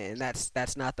around, and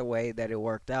that's not the way that it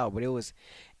worked out. But it was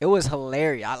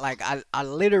hilarious. I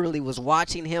literally was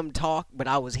watching him talk, but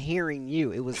I was hearing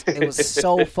you. It was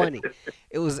so funny.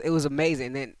 It was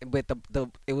amazing. And then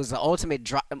it was the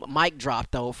ultimate mic drop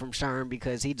though from Sherm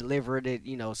because he delivered it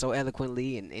so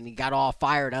eloquently, and he got all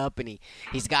fired up, and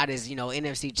he's got his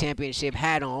NFC Championship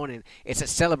hat on, and it's a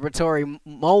celebratory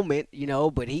moment,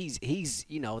 but he's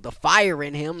the fire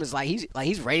in him is like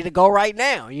he's ready to go right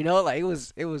now, it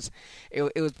was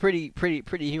pretty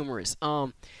humorous.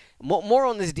 More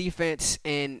on this defense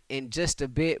in just a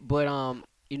bit, but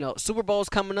Super Bowl's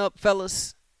coming up,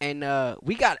 fellas, and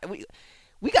we got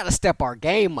to step our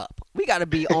game up. We got to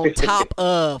be on top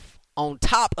of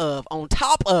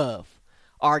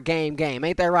our game.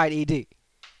 Ain't that right, ED?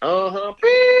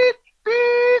 Beep,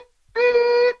 beep,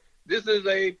 beep. This is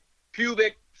a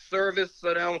pubic service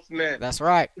announcement. That's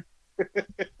right.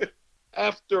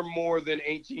 After more than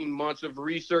 18 months of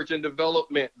research and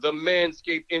development, the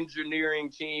Manscaped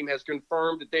engineering team has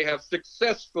confirmed that they have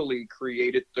successfully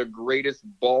created the greatest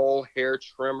ball hair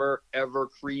trimmer ever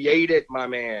created, my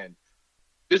man.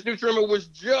 This new trimmer was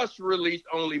just released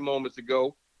only moments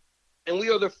ago, and we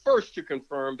are the first to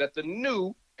confirm that the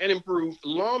new and improved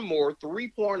Lawnmower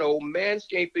 3.0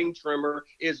 manscaping trimmer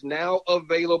is now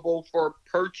available for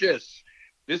purchase.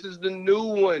 This is the new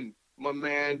one, my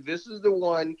man. This is the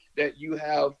one that you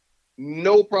have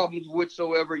no problems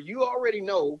whatsoever. You already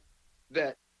know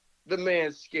that the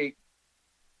Manscaped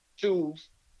tools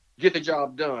get the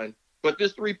job done. But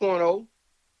this 3.0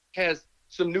 has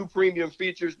some new premium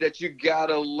features that you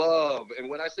gotta love. And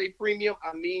when I say premium,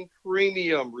 I mean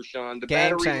premium, Rashawn.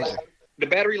 The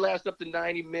battery lasts up to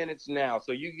 90 minutes now,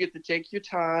 so you get to take your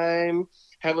time,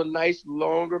 have a nice,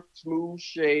 longer, smooth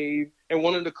shave. And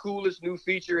one of the coolest new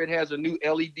features, it has a new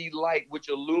LED light which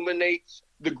illuminates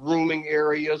the grooming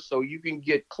area so you can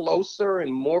get closer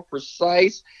and more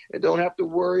precise and don't have to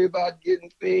worry about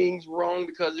getting things wrong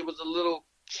because it was a little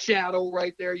shadow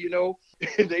right there,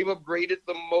 They've upgraded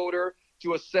the motor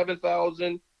to a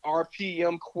 7,000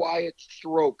 RPM quiet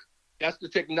stroke. That's the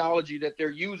technology that they're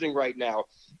using right now.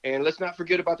 And let's not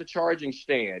forget about the charging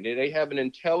stand. They have an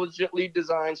intelligently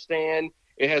designed stand.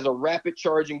 It has a rapid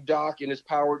charging dock and is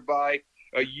powered by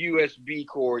a USB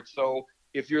cord. So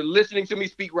if you're listening to me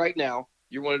speak right now,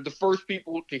 you're one of the first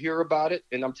people to hear about it.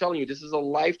 And I'm telling you, this is a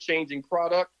life-changing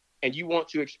product, and you want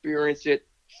to experience it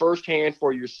firsthand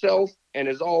for yourself. And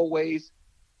as always,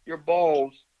 your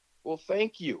balls will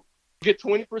thank you. Get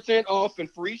 20% off and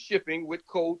free shipping with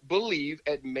code BELIEVE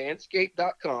at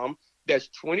manscaped.com. That's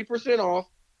 20% off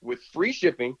with free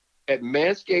shipping at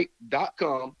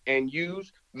manscaped.com and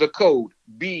use the code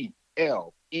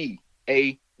BLEAV.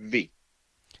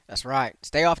 That's right.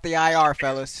 Stay off the IR,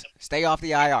 fellas. Stay off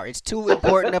the IR. It's too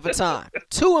important of a time.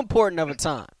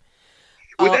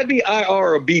 Would that be IR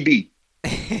or BB?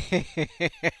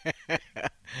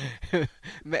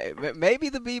 Maybe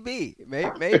the BB.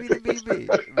 Maybe the BB.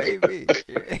 Maybe.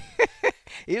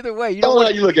 Either way, I don't know how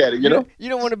you look at it, you know? you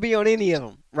don't want to be on any of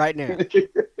them right now. You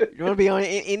don't want to be on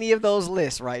any of those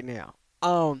lists right now.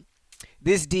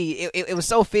 This it was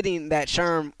so fitting that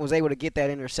Sherm was able to get that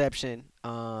interception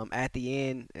at the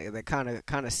end that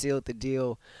kind of sealed the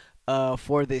deal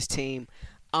for this team.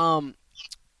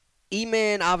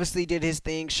 E-Man obviously did his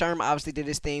thing. Sherm obviously did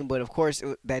his thing, but of course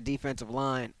that defensive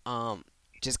line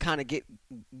just kind of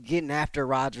getting after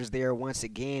Rodgers there once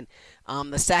again.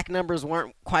 The sack numbers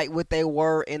weren't quite what they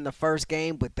were in the first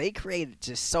game, but they created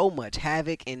just so much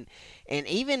havoc, and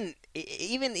even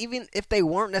if they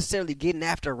weren't necessarily getting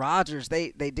after Rodgers,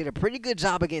 they did a pretty good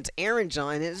job against Aaron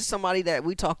John. This is somebody that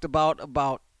we talked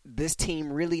about this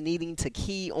team really needing to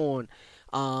key on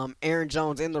Aaron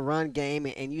Jones in the run game,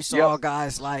 and you saw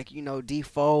guys like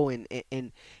Defoe and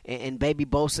Baby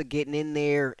Bosa getting in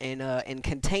there and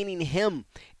containing him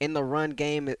in the run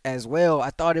game as well.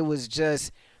 I thought it was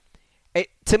just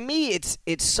to me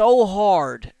it's so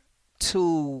hard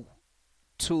to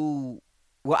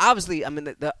well, obviously, I mean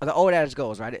the old adage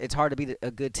goes, right, it's hard to beat a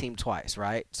good team twice,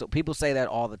 right? So people say that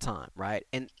all the time, right?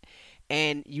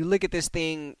 And you look at this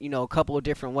thing a couple of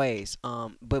different ways,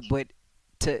 but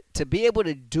to be able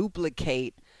to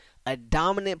duplicate a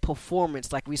dominant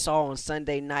performance like we saw on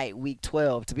Sunday night, Week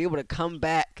 12, to be able to come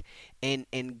back and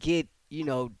get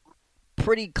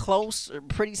pretty close or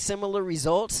pretty similar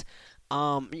results,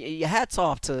 your hats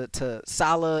off to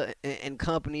Saleh and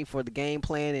company for the game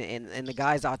plan and the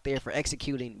guys out there for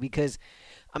executing, because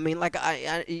I mean, like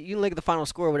you can look at the final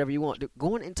score or whatever you want.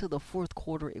 Going into the fourth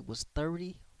quarter, it was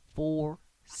 34-7.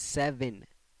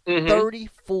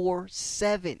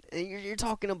 34-7. You're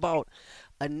talking about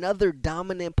another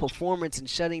dominant performance and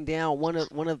shutting down one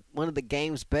of the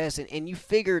game's best. And you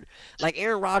figured, like,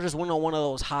 Aaron Rodgers went on one of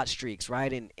those hot streaks,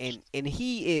 right? And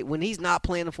he when he's not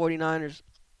playing the 49ers,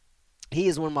 he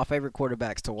is one of my favorite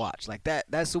quarterbacks to watch. Like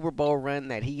that Super Bowl run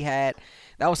that he had,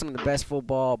 that was some of the best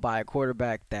football by a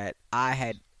quarterback that I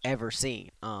had ever seen.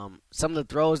 Some of the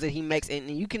throws that he makes, and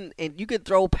you can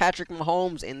throw Patrick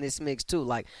Mahomes in this mix too.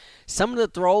 Like some of the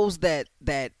throws that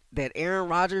Aaron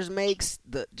Rodgers makes,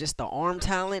 the arm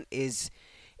talent is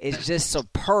just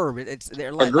superb.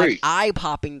 They're like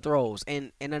eye-popping throws.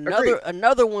 And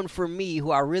another one for me who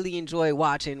I really enjoy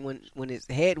watching when his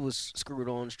head was screwed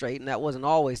on straight, and that wasn't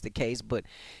always the case, but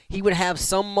he would have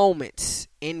some moments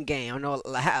in game. I know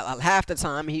half the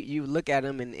time you look at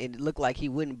him and it looked like he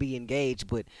wouldn't be engaged,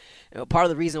 but part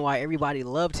of the reason why everybody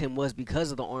loved him was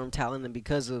because of the arm talent and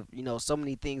because of so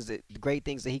many great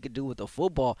things that he could do with the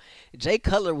football. Jay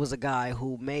Cutler was a guy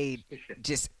who made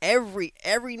just every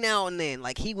now and then,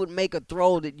 like, he would make a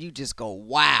throw that you just go,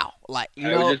 wow. Like,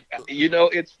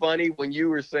 it's funny when you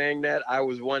were saying that, I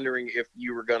was wondering if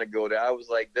you were going to go there. I was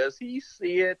like, does he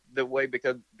see it the way,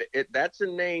 because that's a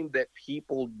name that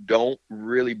people don't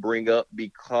really bring up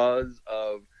because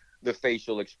of the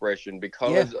facial expression,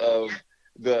 because of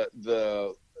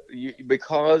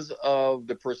because of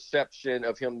the perception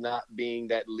of him not being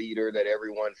that leader that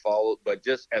everyone followed. But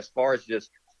just as far as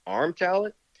just arm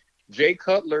talent, Jay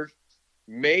Cutler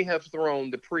may have thrown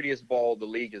the prettiest ball the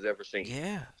league has ever seen.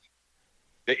 Yeah,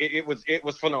 it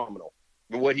was phenomenal.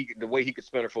 The way he could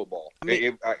spin a football. I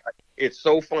mean, it's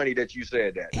so funny that you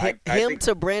said that. I think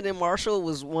to Brandon Marshall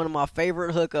was one of my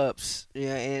favorite hookups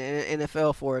in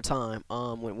NFL for a time.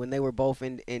 When they were both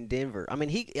in Denver. I mean,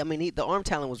 the arm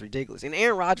talent was ridiculous. And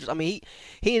Aaron Rodgers, I mean,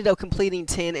 he ended up completing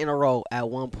 10 in a row at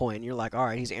one point. And you're like, all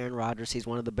right, he's Aaron Rodgers. He's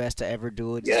one of the best to ever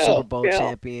do it. He's a Super Bowl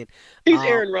champion. He's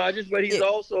Aaron Rodgers, but he's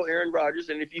also Aaron Rodgers.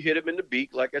 And if you hit him in the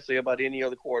beak, like I say about any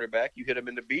other quarterback, you hit him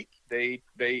in the beak,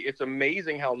 it's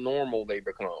amazing how normal they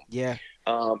become. Yeah.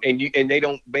 And they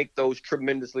don't make those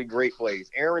tremendously great plays.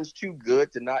 Aaron's too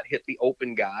good to not hit the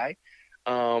open guy.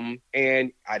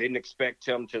 And I didn't expect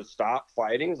him to stop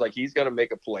fighting. It's like he's going to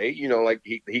make a play. Like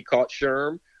he caught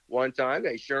Sherm one time.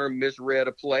 Sherm misread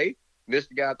a play, missed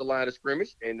the guy at the line of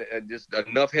scrimmage, and just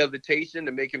enough hesitation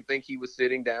to make him think he was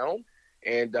sitting down.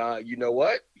 And you know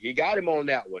what? He got him on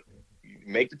that one. You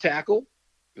make the tackle,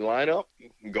 line up,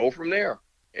 and go from there.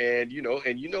 And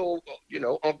Uncle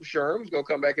Sherm's gonna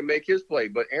come back and make his play.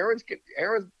 But Aaron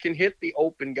can hit the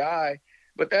open guy.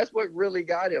 But that's what really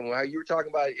got him. How you were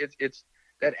talking about it's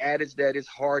that adage that it's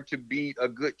hard to beat a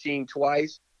good team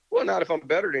twice. Well, not if I'm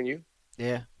better than you.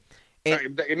 Yeah.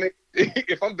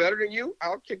 If I'm better than you,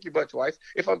 I'll kick your butt twice.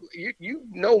 If I'm you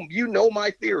know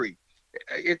my theory.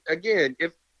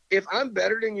 If I'm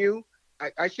better than you,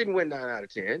 I shouldn't win 9 out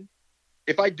of 10.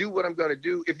 If I do what I'm gonna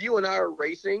do, if you and I are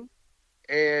racing.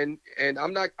 And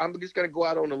I'm just going to go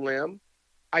out on a limb.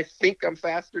 I think I'm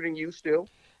faster than you still.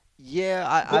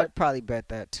 Yeah, But I'd probably bet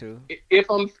that too.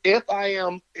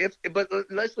 but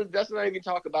let's not even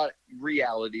talk about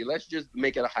reality. Let's just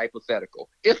make it a hypothetical.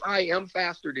 If I am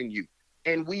faster than you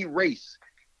and we race,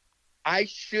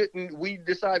 we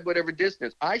decide whatever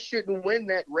distance. I shouldn't win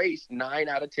that race 9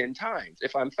 out of 10 times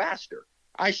if I'm faster.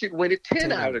 I should win it 10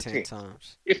 10 out out of of 10 10.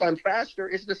 times. If I'm faster,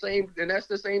 it's the same, and that's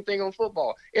the same thing on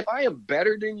football. If I am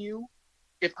better than you,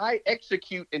 if I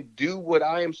execute and do what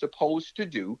I am supposed to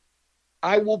do,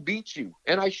 I will beat you,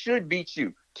 and I should beat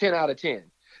you 10 out of 10.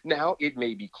 Now, it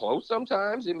may be close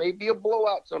sometimes, it may be a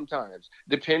blowout sometimes,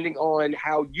 depending on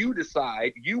how you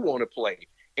decide you want to play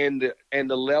and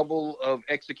the level of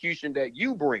execution that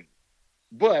you bring.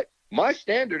 But my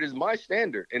standard is my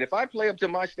standard, and if I play up to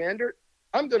my standard,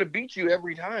 I'm going to beat you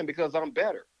every time because I'm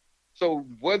better. So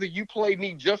whether you play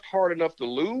me just hard enough to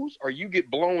lose or you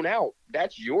get blown out,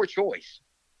 that's your choice.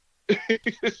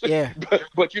 Yeah.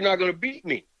 but you're not going to beat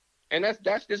me. And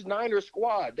that's this Niners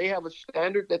squad. They have a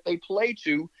standard that they play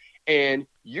to, and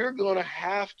you're going to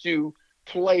have to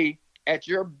play at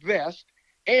your best,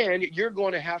 and you're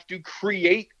going to have to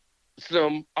create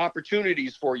some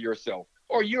opportunities for yourself,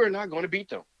 or you're not going to beat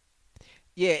them.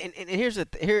 Yeah, and here's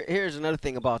another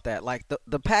thing about that. Like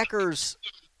the Packers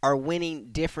are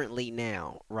winning differently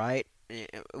now, right?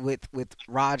 With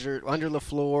Roger under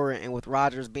LaFleur and with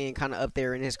Rodgers being kind of up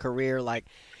there in his career, like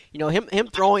him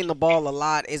throwing the ball a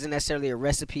lot isn't necessarily a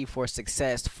recipe for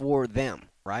success for them,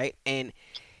 right? And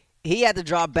he had to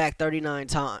drop back 39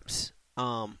 times,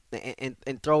 and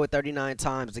throw it 39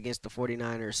 times against the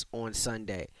 49ers on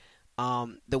Sunday.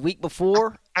 The week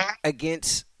before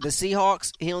against the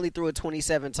Seahawks, he only threw it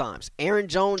 27 times. Aaron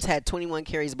Jones had 21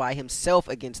 carries by himself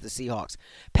against the Seahawks.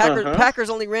 Packers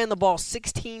only ran the ball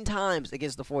 16 times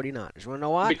against the 49ers. You want to know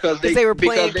why? Because they were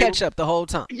playing catch-up the whole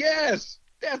time. Yes.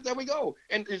 There we go.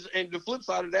 And the flip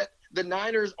side of that, the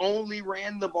Niners only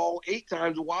ran the ball 8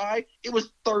 times. Why? It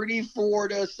was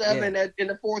 34-7 in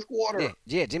the fourth quarter.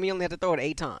 Yeah, Jimmy only had to throw it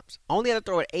 8 times. Only had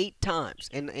to throw it 8 times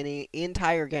in the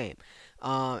entire game.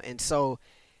 And so,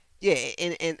 yeah,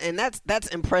 and that's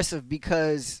impressive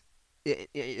because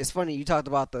it's funny you talked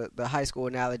about the high school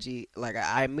analogy. Like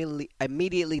I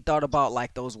immediately thought about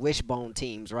like those wishbone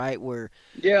teams, right? Where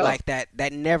like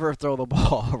that never throw the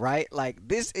ball, right? Like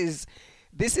this is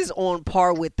on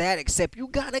par with that, except you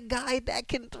got a guy that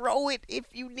can throw it if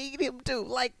you need him to.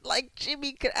 Like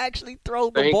Jimmy could actually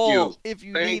throw the ball if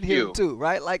you need him to,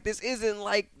 right? Like this isn't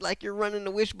like you're running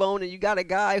the wishbone and you got a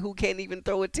guy who can't even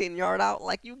throw a 10-yard out.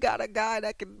 Like you got a guy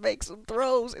that can make some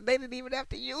throws, and they didn't even have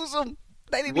to use him.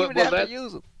 They didn't even have to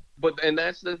use him. And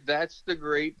that's the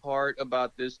great part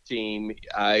about this team.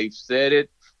 I said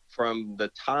it from the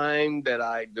time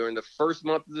that during the first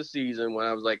month of the season when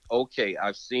I was like, okay,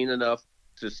 I've seen enough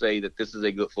to say that this is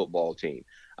a good football team.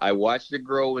 I watched it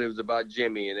grow when it was about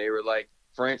Jimmy, and they were like,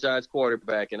 franchise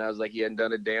quarterback, and I was like, he hadn't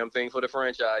done a damn thing for the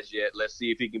franchise yet. Let's see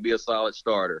if he can be a solid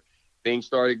starter. Things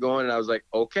started going, and I was like,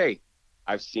 okay,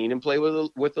 I've seen him play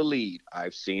with a lead.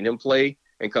 I've seen him play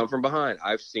and come from behind.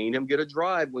 I've seen him get a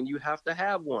drive when you have to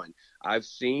have one. I've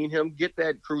seen him get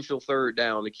that crucial third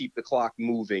down to keep the clock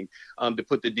moving, to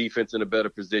put the defense in a better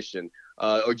position,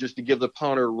 or just to give the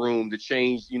punter room to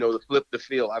change, to flip the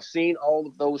field. I've seen all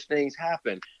of those things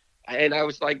happen. And I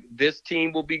was like, this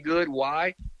team will be good.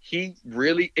 Why? He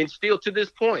really, and still to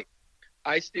this point,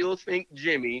 I still think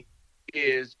Jimmy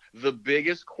is the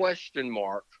biggest question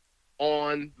mark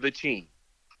on the team.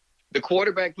 The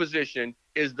quarterback position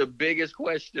is the biggest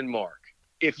question mark.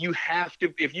 If you have to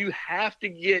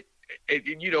get,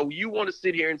 you want to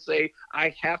sit here and say,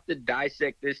 I have to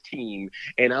dissect this team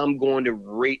and I want to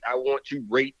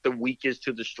rate the weakest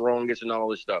to the strongest and all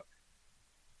this stuff.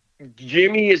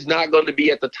 Jimmy is not going to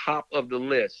be at the top of the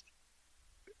list,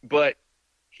 but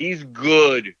he's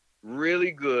good,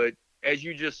 really good. As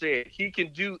you just said, he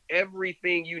can do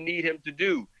everything you need him to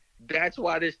do. That's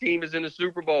why this team is in the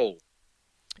Super Bowl.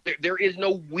 There is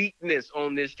no weakness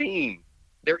on this team.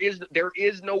 There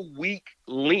is no weak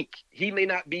link. He may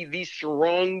not be the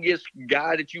strongest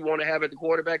guy that you want to have at the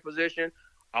quarterback position.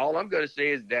 All I'm going to say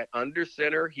is that under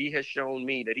center, he has shown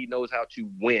me that he knows how to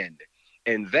win.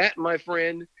 And that, my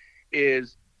friend,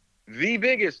 is the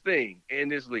biggest thing in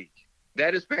this league.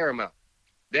 That is paramount.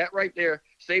 That right there,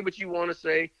 say what you want to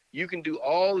say. You can do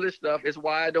all this stuff. It's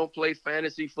why I don't play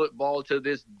fantasy football to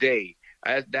this day.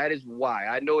 That is why.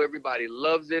 I know everybody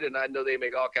loves it, and I know they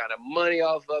make all kind of money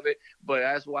off of it, but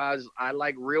that's why I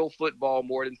like real football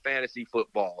more than fantasy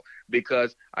football,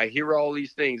 because I hear all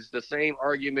these things. It's the same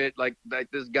argument like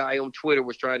this guy on Twitter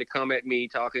was trying to come at me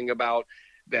talking about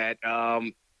that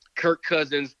Kirk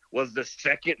Cousins was the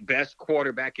second best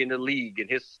quarterback in the league, and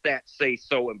his stats say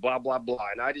so, and blah, blah, blah.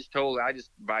 And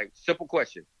by simple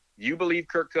question, you believe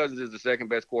Kirk Cousins is the second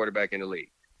best quarterback in the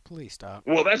league? Please stop.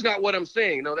 Well, that's not what I'm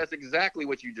saying. No, that's exactly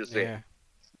what you just said.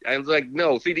 Yeah. I was like,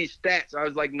 no, see these stats. I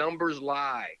was like, numbers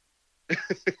lie.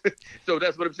 So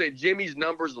that's what I'm saying. Jimmy's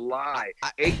numbers lie.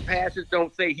 8 passes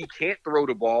don't say he can't throw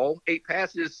the ball. 8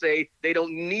 passes say they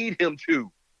don't need him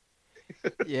to.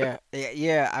 Yeah.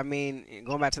 I mean,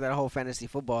 going back to that whole fantasy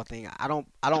football thing, I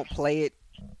don't play it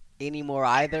anymore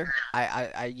either.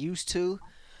 I used to.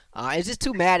 It's just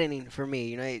too maddening for me.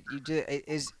 You know,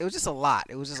 it was just a lot.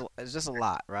 It's just a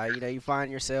lot, right? You know, you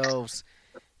find yourselves,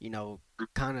 you know,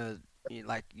 kind of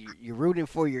like you're rooting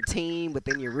for your team, but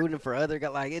then you're rooting for other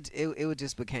guys. Like it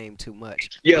just became too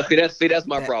much. Yeah, that's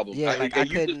my problem. Yeah, like I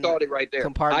you just started right there.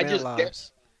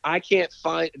 I can't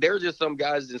find. There's just some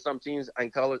guys in some teams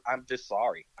and colors. I'm just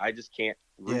sorry. I just can't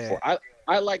root for.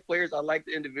 I like players. I like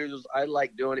the individuals. I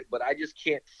like doing it, but I just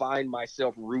can't find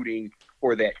myself rooting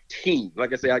for that team.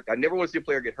 Like I say, I never want to see a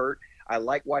player get hurt. I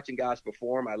like watching guys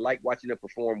perform. I like watching them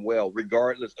perform well,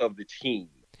 regardless of the team.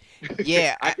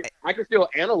 Yeah, I can still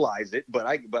analyze it,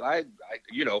 but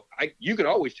you can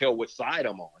always tell what side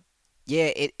I'm on.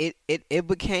 Yeah, it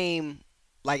became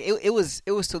like it was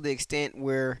to the extent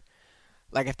where,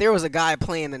 like, if there was a guy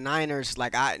playing the Niners,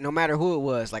 like no matter who it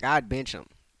was, like I'd bench him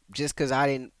just because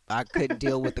I couldn't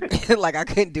deal with the like I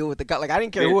couldn't deal with the like I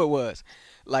didn't care who it was.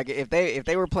 Like if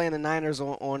they were playing the Niners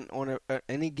on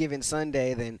any given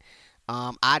Sunday, then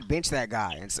I'd bench that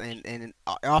guy, and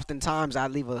oftentimes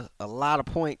I'd leave a lot of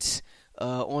points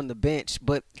on the bench.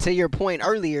 But to your point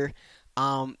earlier,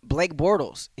 Blake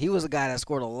Bortles, he was a guy that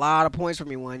scored a lot of points for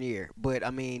me one year. But,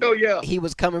 I mean, he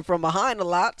was coming from behind a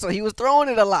lot, so he was throwing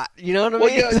it a lot. You know what I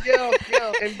mean?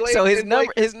 Yeah. And Blake, so his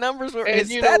numbers were, his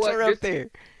stats were up there.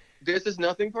 This is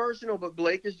nothing personal, but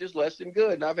Blake is just less than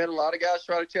good. And I've had a lot of guys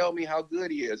try to tell me how good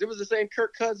he is. It was the same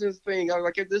Kirk Cousins thing. I was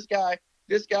like, if this guy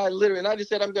literally, and I just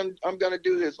said, I'm gonna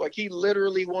do this. Like, he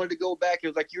literally wanted to go back. He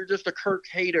was like, you're just a Kirk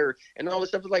hater and all this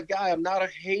stuff. I was like, guy, I'm not a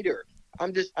hater.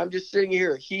 I'm just sitting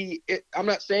here. I'm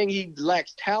not saying he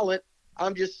lacks talent.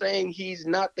 I'm just saying he's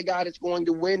not the guy that's going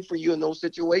to win for you in those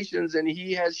situations, and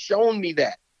he has shown me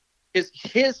that. It's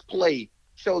his play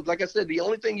shows. Like I said, the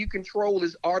only thing you control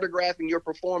is autographing your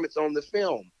performance on the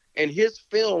film, and his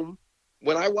film,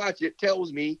 when I watch it,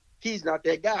 tells me he's not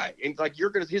that guy. And like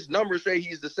his numbers say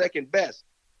he's the second best.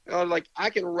 Like, I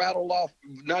can rattle off,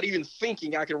 not even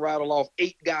thinking I can rattle off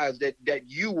 8 guys that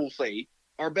you will say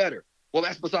are better. Well,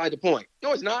 that's beside the point.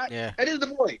 No, it's not. Yeah. That is the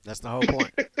point. That's the whole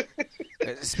point.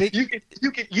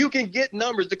 You can get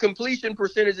numbers, the completion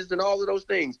percentages, and all of those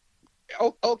things.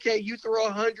 Okay, you throw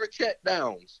 100 check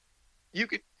downs.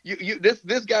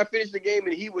 This guy finished the game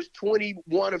and he was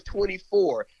 21 of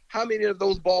 24. How many of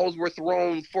those balls were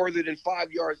thrown further than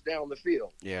 5 yards down the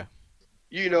field? Yeah.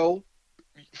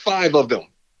 5 of them.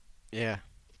 Yeah.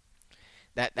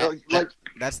 That's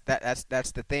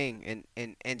the thing.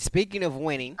 And speaking of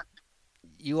winning,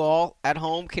 you all at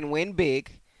home can win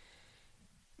big.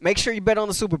 Make sure you bet on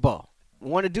the Super Bowl.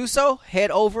 Want to do so?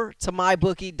 Head over to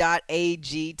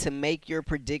mybookie.ag to make your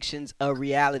predictions a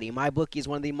reality. MyBookie is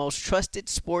one of the most trusted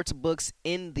sports books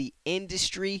in the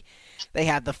industry. They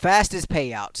have the fastest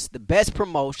payouts, the best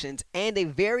promotions, and a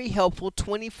very helpful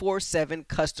 24/7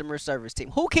 customer service team.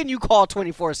 Who can you call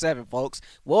 24/7, folks?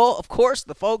 Well, of course,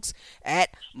 the folks at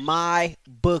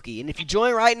MyBookie. And if you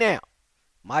join right now,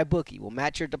 MyBookie will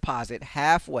match your deposit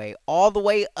halfway, all the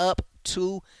way up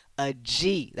to a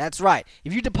G. That's right.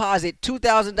 If you deposit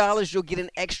 $2,000, you'll get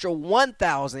an extra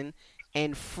 $1,000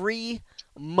 and free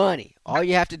money. All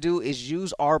you have to do is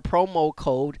use our promo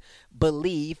code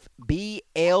BELIEVE,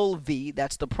 BLV.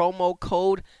 That's the promo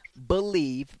code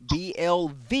BELIEVE,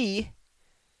 BLV,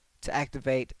 to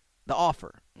activate the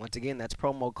offer. Once again, that's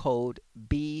promo code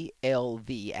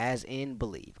BLV, as in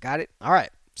believe. Got it? All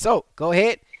right. So go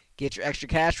ahead. Get your extra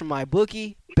cash from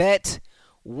MyBookie. Bet,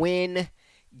 win,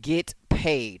 get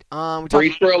paid.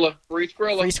 Free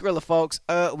Skrilla, folks.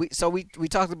 We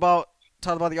talked about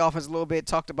the offense a little bit.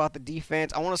 Talked about the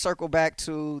defense. I want to circle back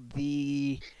to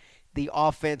the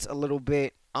offense a little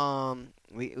bit.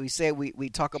 We said we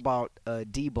talk about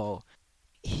Debo.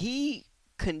 He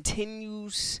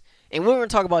continues, and we're going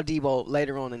to talk about Debo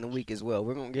later on in the week as well.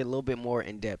 We're going to get a little bit more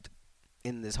in depth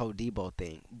in this whole Debo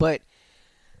thing, but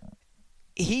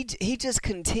he just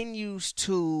continues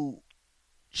to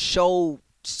show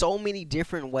so many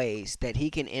different ways that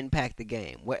he can impact the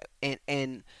game.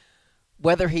 And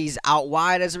whether he's out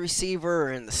wide as a receiver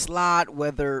or in the slot,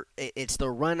 whether it's the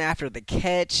run after the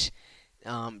catch,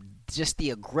 Just the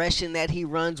aggression that he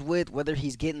runs with, whether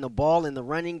he's getting the ball in the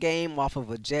running game off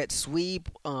of a jet sweep,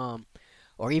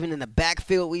 or even in the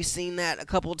backfield, we've seen that a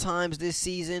couple times this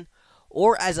season,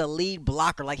 or as a lead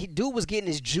blocker. Like dude was getting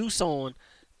his juice on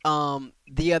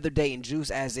the other day, and juice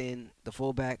as in the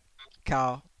fullback,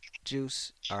 Kyle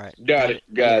Juice. All right, Got got it.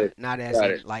 it. Got Yeah, it. not as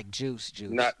Got in it. like juice.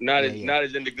 Not Yeah, as yeah. not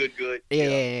as in the good. Yeah, yeah, Yeah.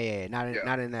 yeah, yeah. Yeah.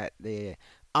 Not in that. Yeah, yeah.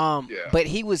 Yeah. But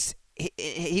he was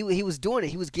doing it.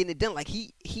 He was getting it done. Like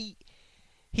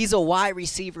he's a wide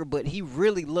receiver, but he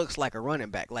really looks like a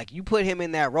running back. Like you put him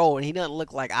in that role, and he doesn't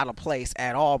look like out of place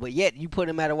at all. But yet you put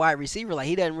him at a wide receiver, like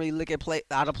he doesn't really look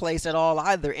out of place at all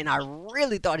either. And I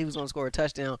really thought he was going to score a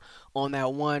touchdown on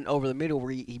that one over the middle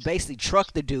where he basically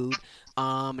trucked the dude,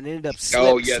 and ended up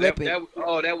Oh yeah, slipping.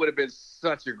 that would have been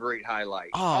such a great highlight.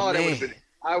 Oh That would have man. been.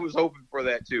 I was hoping for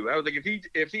that too. I was like,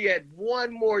 if he had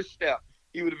one more step,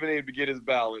 he would have been able to get his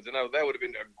balance, and that would have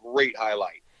been a great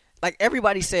highlight. Like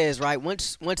everybody says, right?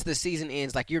 Once the season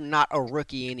ends, like you're not a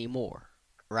rookie anymore,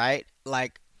 right?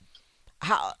 Like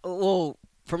how well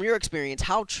from your experience,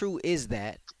 how true is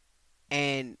that?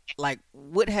 And like,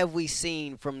 what have we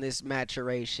seen from this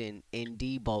maturation in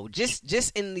Debo? Just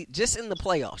in the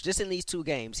playoffs, just in these two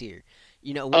games here,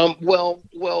 you know. Well,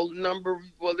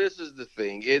 this is the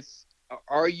thing.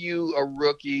 Are you a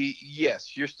rookie?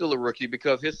 Yes, you're still a rookie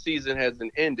because his season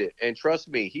hasn't ended, and trust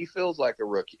me, he feels like a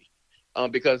rookie,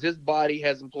 because his body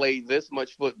hasn't played this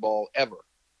much football ever.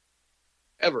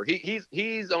 Ever.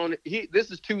 He's on.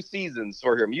 This is 2 seasons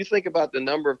for him. You think about the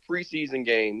number of preseason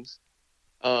games,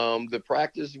 the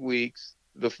practice weeks,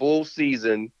 the full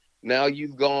season. Now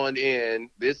you've gone in.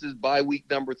 This is bye week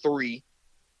number 3.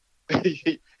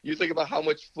 You think about how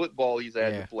much football he's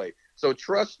had to play. So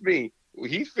trust me,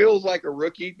 he feels like a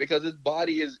rookie because his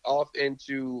body is off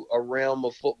into a realm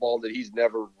of football that he's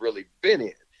never really been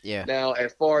in. Yeah. Now,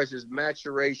 as far as his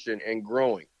maturation and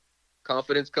growing,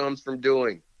 confidence comes from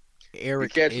doing.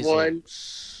 Eric, you catch one,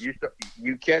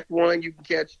 you catch one, you can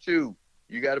catch 2.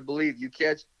 You got to believe you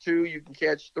catch 2, you can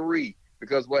catch 3.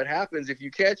 Because what happens if you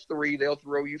catch 3, they'll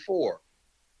throw you 4.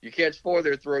 You catch 4,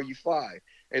 they'll throw you 5.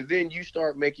 And then you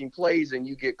start making plays and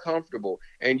you get comfortable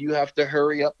and you have to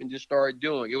hurry up and just start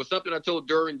doing. It was something I told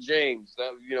Derwin James,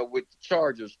 with the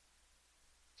Chargers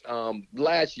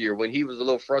last year when he was a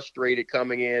little frustrated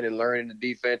coming in and learning the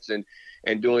defense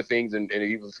and doing things. And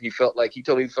he felt like he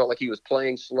was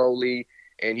playing slowly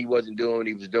and he wasn't doing what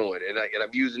he was doing. And I'm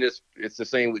using this. It's the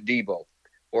same with Debo,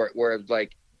 where it's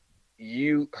like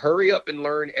you hurry up and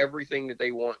learn everything that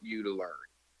they want you to learn.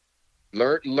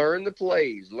 Learn the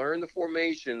plays, learn the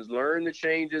formations, learn the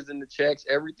changes and the checks,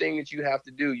 everything that you have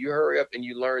to do. You hurry up and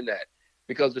you learn that,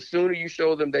 because the sooner you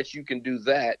show them that you can do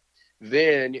that,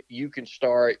 then you can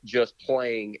start just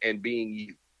playing and being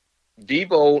you.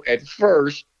 Debo at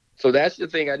first, so that's the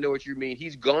thing. I know what you mean.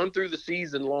 He's gone through the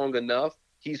season long enough.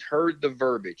 He's heard the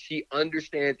verbiage. He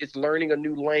understands. It's learning a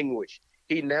new language.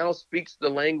 He now speaks the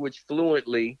language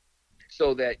fluently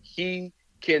so that he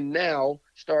can now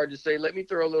start to say, let me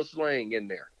throw a little slang in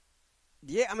there.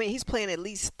 Yeah, I mean, he's playing at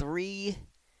least 3,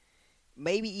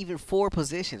 maybe even 4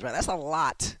 positions, right? That's a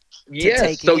lot.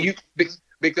 Yes, so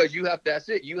because you have, that's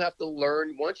it. You have to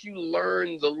learn. Once you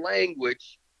learn the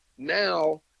language,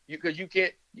 now because you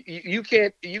can't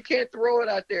throw it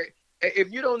out there.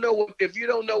 If you don't know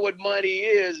what money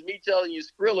is, me telling you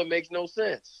Skrilla makes no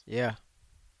sense. Yeah.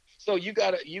 So you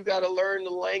gotta learn the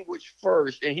language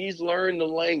first, and he's learned the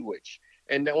language.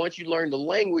 And then once you learn the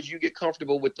language, you get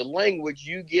comfortable with the language,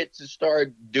 you get to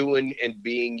start doing and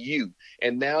being you.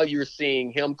 And now you're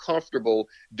seeing him comfortable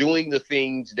doing the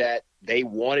things that they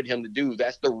wanted him to do.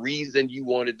 That's the reason you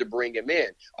wanted to bring him in.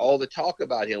 All the talk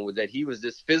about him was that he was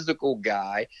this physical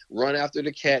guy, run after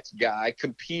the catch guy,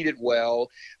 competed well,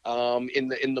 in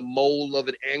the mold of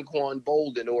an Anquan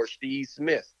Bolden or Steve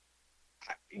Smith.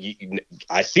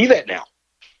 I see that now.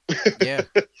 Yeah.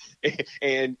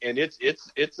 and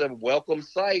it's a welcome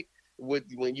sight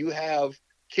when you have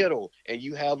Kittle and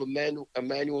you have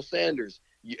Emmanuel Sanders,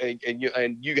 and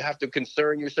you have to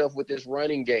concern yourself with this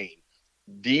running game.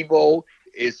 Debo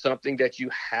is something that you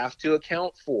have to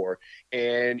account for,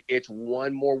 and it's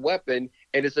one more weapon.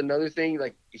 And it's another thing,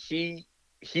 like he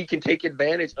can take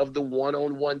advantage of the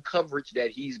one-on-one coverage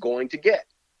that he's going to get.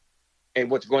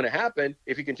 And what's going to happen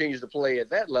if he continues to play at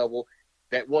that level,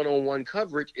 that one-on-one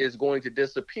coverage is going to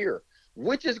disappear,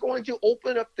 which is going to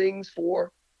open up things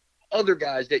for other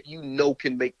guys that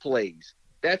can make plays.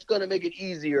 That's going to make it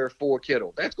easier for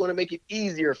Kittle. That's going to make it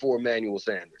easier for Emmanuel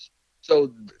Sanders.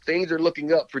 So things are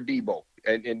looking up for Debo.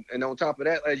 And on top of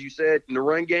that, as you said, in the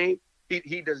run game,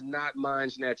 he does not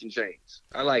mind snatching chains.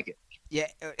 I like it. Yeah.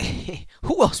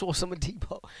 Who else wants some of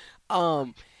Debo?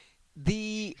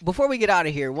 The before we get out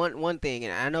of here, one thing,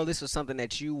 and I know this was something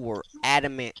that you were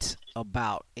adamant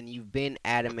about, and you've been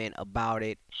adamant about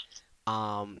it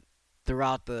um,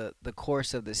 throughout the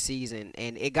course of the season,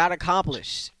 and it got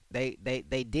accomplished. They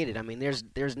did it. I mean,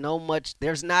 there's no much,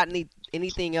 there's not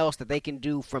anything else that they can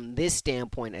do from this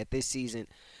standpoint at this season.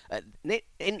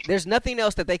 And there's nothing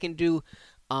else that they can do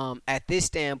at this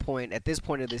standpoint, at this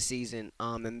point of the season,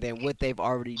 and then what they've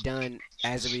already done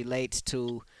as it relates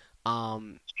to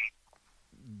um,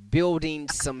 building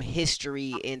some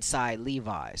history inside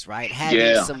Levi's, right? Having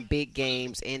Yeah. some big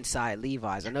games inside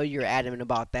Levi's. I know you're adamant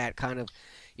about that kind of,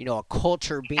 a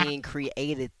culture being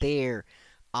created there.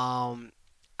 Um,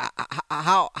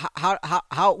 how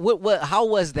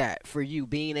was that for you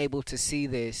being able to see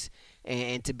this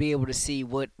and to be able to see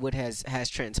what has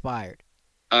transpired?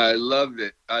 I loved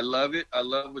it. I love it. I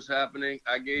love what's happening.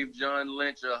 I gave John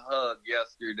Lynch a hug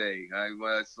yesterday.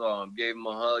 When I saw him, gave him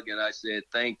a hug, and I said,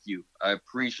 "Thank you. I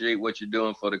appreciate what you're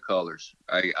doing for the colors.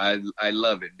 I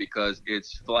love it because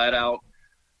it's flat out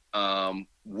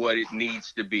what it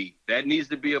needs to be. That needs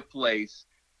to be a place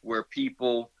where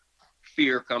people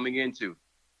fear coming into.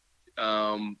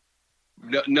 Um,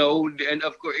 no, no, and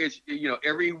of course, it's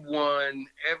everyone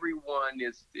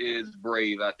is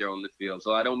brave out there on the field.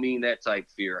 So I don't mean that type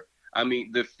fear. I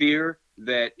mean the fear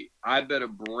that I better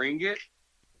bring it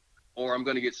or I'm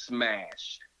going to get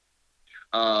smashed.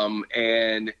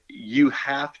 And you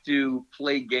have to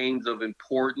play games of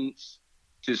importance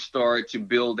to start to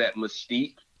build that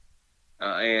mystique,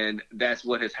 and that's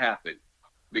what has happened.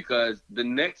 Because the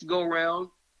next go round,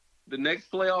 the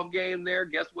next playoff game there,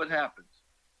 guess what happens?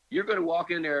 You're going to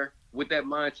walk in there with that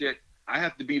mindset. I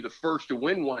have to be the first to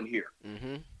win one here.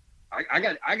 Mm-hmm.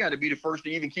 I got to be the first to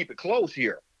even keep it close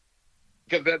here,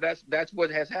 because that's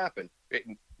what has happened.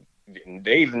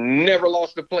 They've never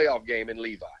lost a playoff game in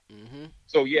Levi. Mm-hmm.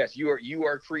 So yes, you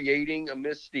are creating a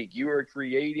mystique. You are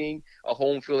creating a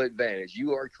home field advantage.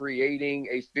 You are creating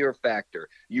a fear factor.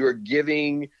 You are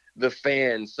giving the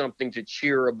fans something to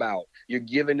cheer about. You're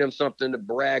giving them something to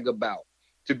brag about,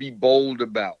 to be bold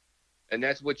about. And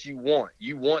that's what you want.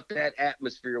 You want that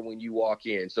atmosphere when you walk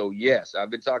in. So, yes, I've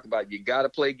been talking about you got to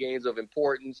play games of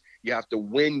importance. You have to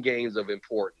win games of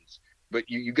importance. But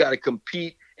you got to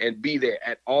compete and be there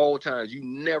at all times. You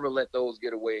never let those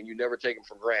get away, and you never take them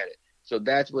for granted. So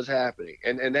that's what's happening.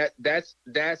 And that's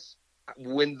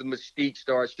when the mystique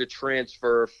starts to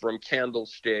transfer from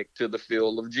Candlestick to the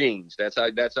field of jeans. That's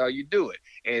how you do it.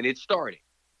 And it's starting.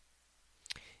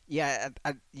 Yeah,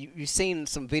 you've seen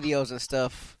some videos and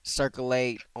stuff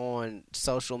circulate on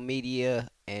social media,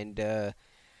 and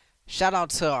shout out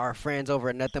to our friends over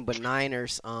at Nothing But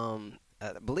Niners.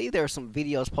 I believe there were some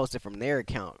videos posted from their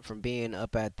account from being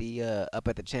up at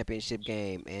the championship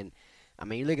game, and I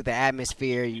mean, you look at the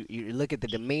atmosphere, you look at the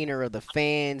demeanor of the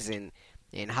fans, and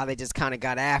how they just kind of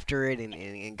got after it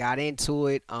and got into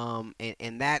it.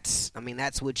 And that's, I mean,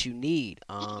 that's what you need.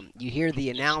 You hear the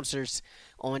announcers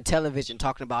on television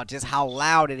talking about just how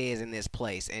loud it is in this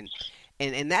place,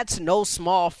 and that's no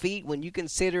small feat when you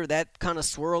consider that kind of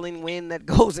swirling wind that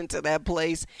goes into that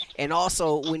place, and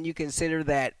also when you consider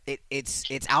that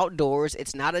it's outdoors,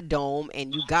 it's not a dome,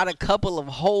 and you got a couple of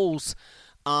holes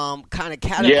kind of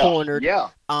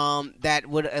catacornered, that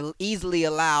would easily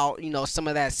allow some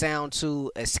of that sound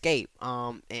to escape.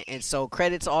 And so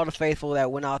credit to all the faithful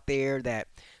that went out there. That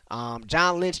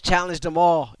John Lynch challenged them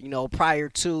all, prior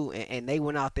to, and they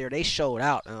went out there. They showed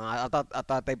out. I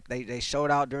thought they showed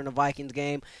out during the Vikings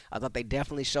game. I thought they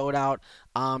definitely showed out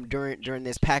during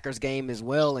this Packers game as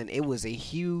well. And it was a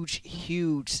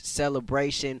huge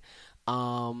celebration.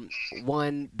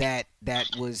 One that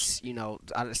was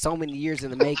so many years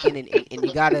in the making, and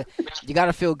you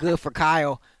gotta feel good for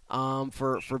Kyle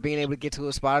for being able to get to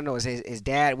a spot. I know his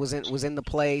dad was in the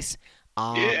place.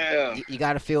 You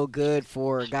got to feel good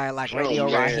for a guy like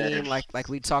Radio Raheem, like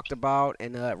we talked about,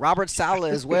 and Robert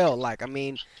Saleh as well. Like, I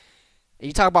mean,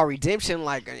 you talk about redemption.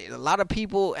 Like, a lot of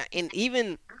people, and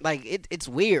even like it's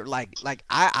weird. Like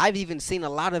I've even seen a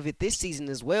lot of it this season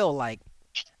as well. Like,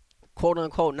 quote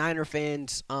unquote Niner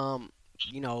fans,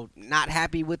 not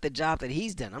happy with the job that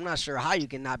he's done. I'm not sure how you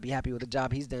can not be happy with the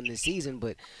job he's done this season,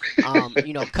 but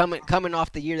coming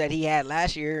off the year that he had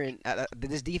last year, and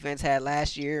this defense had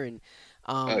last year, and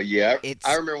I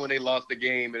remember when they lost the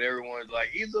game and everyone's like,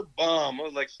 he's a bum. I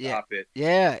was like, stop it.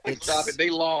 Yeah, stop it. They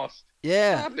lost.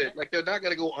 Yeah, stop it. Like, they're not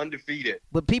gonna go undefeated.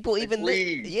 But people like, even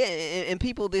and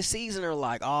people this season are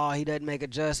like, oh, he doesn't make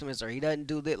adjustments or he doesn't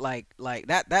do that. Like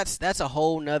that's a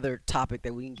whole nother topic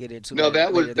that we can get into. No,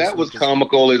 that was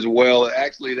comical as well.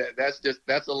 Actually,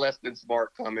 that's a less than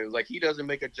smart comment. It was like, he doesn't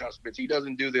make adjustments. He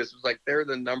doesn't do this. It was like, they're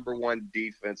the number one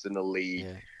defense in the league.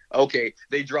 Yeah. Okay,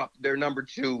 they dropped their number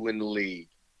 2 in the league.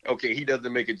 Okay, he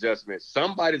doesn't make adjustments.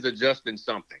 Somebody's adjusting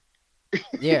something.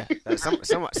 Yeah,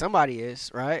 somebody is,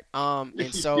 right.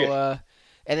 And so Yeah.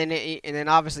 and then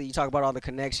obviously you talk about all the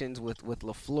connections with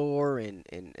LaFleur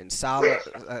and Salah,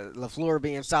 LaFleur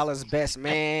being Salah's best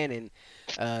man, and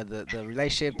the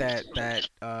relationship that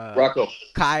Rocco.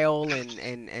 Kyle and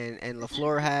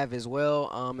LaFleur have as well.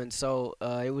 And so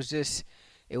it was just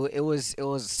it was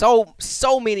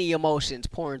so many emotions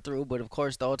pouring through, but of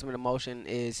course the ultimate emotion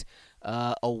is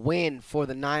a win for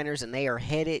the Niners, and they are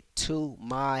headed to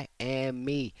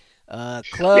Miami. Club.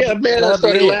 Yeah, man, Club I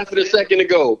started Live. laughing a second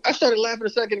ago.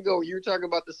 You were talking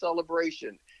about the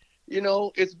celebration.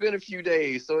 It's been a few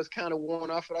days, so it's kind of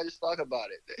worn off, and I just thought about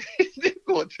it. They're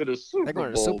going to the Super Bowl. They're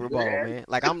going to the Super Bowl, man.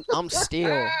 Like I'm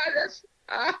still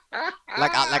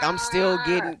like I'm still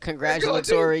getting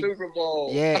congratulatory. Super Bowl.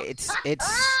 Yeah, it's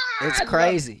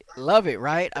crazy. Love it,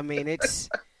 right? I mean, it's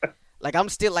like I'm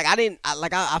still like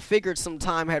I figured some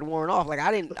time had worn off. Like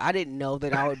I didn't know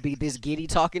that I would be this giddy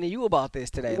talking to you about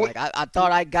this today. Like I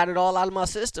thought I got it all out of my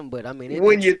system, but I mean,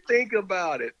 when you think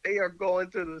about it, they are going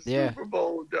to the Super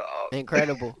Bowl, dog.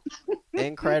 Incredible.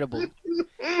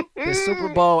 The Super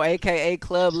Bowl, aka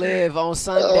Club Live, on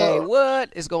Sunday. What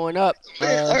is going up?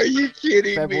 Are you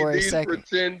kidding February me? These 2nd.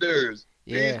 pretenders.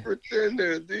 Yeah. These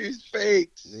pretenders, these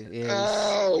fakes. They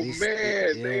are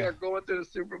going to the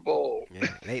Super Bowl. Yeah,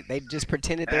 they just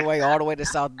pretended their way all the way to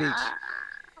South Beach.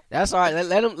 That's all right.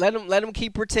 Let them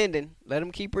keep pretending. Let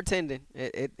them keep pretending.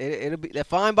 It'll be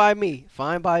fine by me.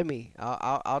 Fine by me.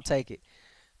 I'll take it.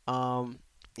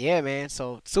 Yeah, man.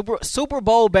 So Super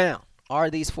Bowl bound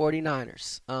are these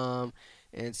 49ers.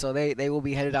 And so they will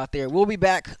be headed out there. We'll be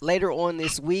back later on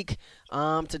this week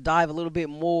to dive a little bit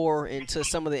more into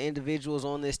some of the individuals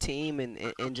on this team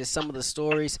and just some of the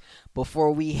stories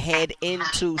before we head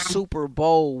into Super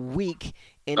Bowl week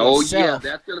itself. Yeah,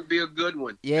 that's going to be a good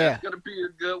one. Yeah. That's going to be a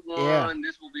good one. Yeah.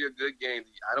 This will be a good game.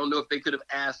 I don't know if they could have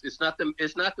asked. It's not the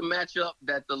matchup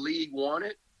that the league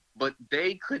wanted, but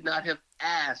they could not have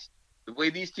asked the way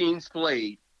these teams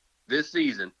played this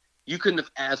season. You couldn't have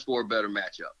asked for a better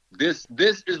matchup. This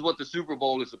is what the Super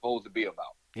Bowl is supposed to be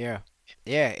about. Yeah,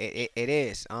 it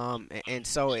is. And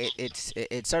so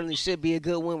it certainly should be a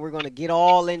good one. We're going to get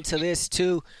all into this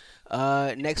too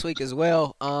next week as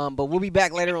well. But we'll be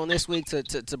back later on this week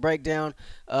to break down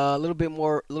a little bit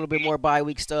more bye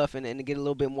week stuff and to get a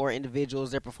little bit more individuals,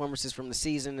 their performances from the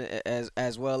season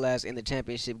as well as in the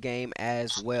championship game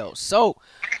as well. So,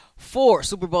 for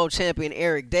Super Bowl champion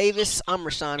Eric Davis, I'm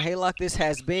Rashawn Haylock. This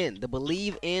has been the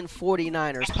Believe in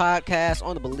 49ers podcast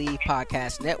on the Believe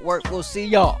Podcast Network. We'll see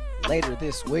y'all later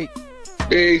this week.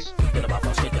 Peace.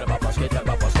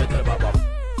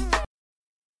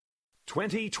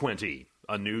 2020,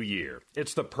 a new year.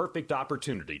 It's the perfect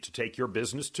opportunity to take your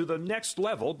business to the next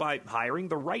level by hiring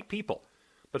the right people.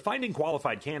 But finding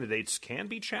qualified candidates can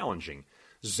be challenging.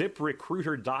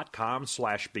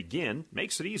 ZipRecruiter.com/begin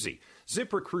makes it easy.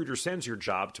 ZipRecruiter sends your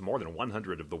job to more than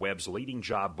 100 of the web's leading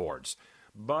job boards.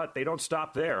 But they don't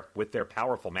stop there. With their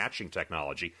powerful matching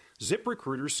technology,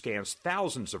 ZipRecruiter scans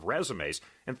thousands of resumes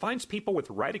and finds people with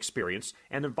the right experience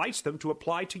and invites them to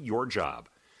apply to your job.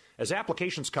 As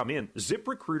applications come in,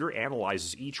 ZipRecruiter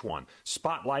analyzes each one,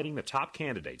 spotlighting the top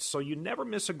candidates so you never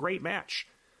miss a great match.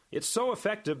 It's so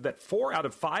effective that 4 out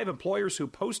of 5 employers who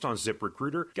post on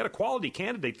ZipRecruiter get a quality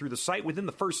candidate through the site within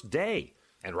the first day.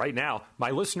 And right now,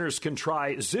 my listeners can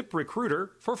try ZipRecruiter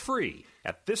for free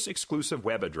at this exclusive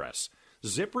web address,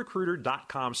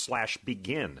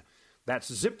 ZipRecruiter.com/begin.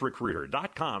 That's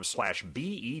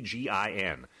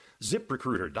ZipRecruiter.com/BEGIN.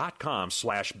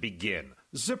 ZipRecruiter.com/begin.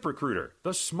 ZipRecruiter,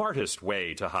 the smartest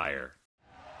way to hire.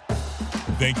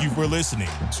 Thank you for listening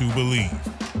to Believe.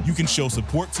 You can show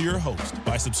support to your host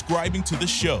by subscribing to the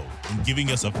show and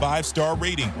giving us a 5-star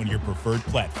rating on your preferred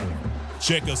platform.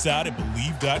 Check us out at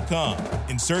Believe.com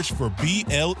and search for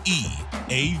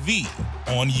BLEAV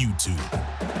on YouTube.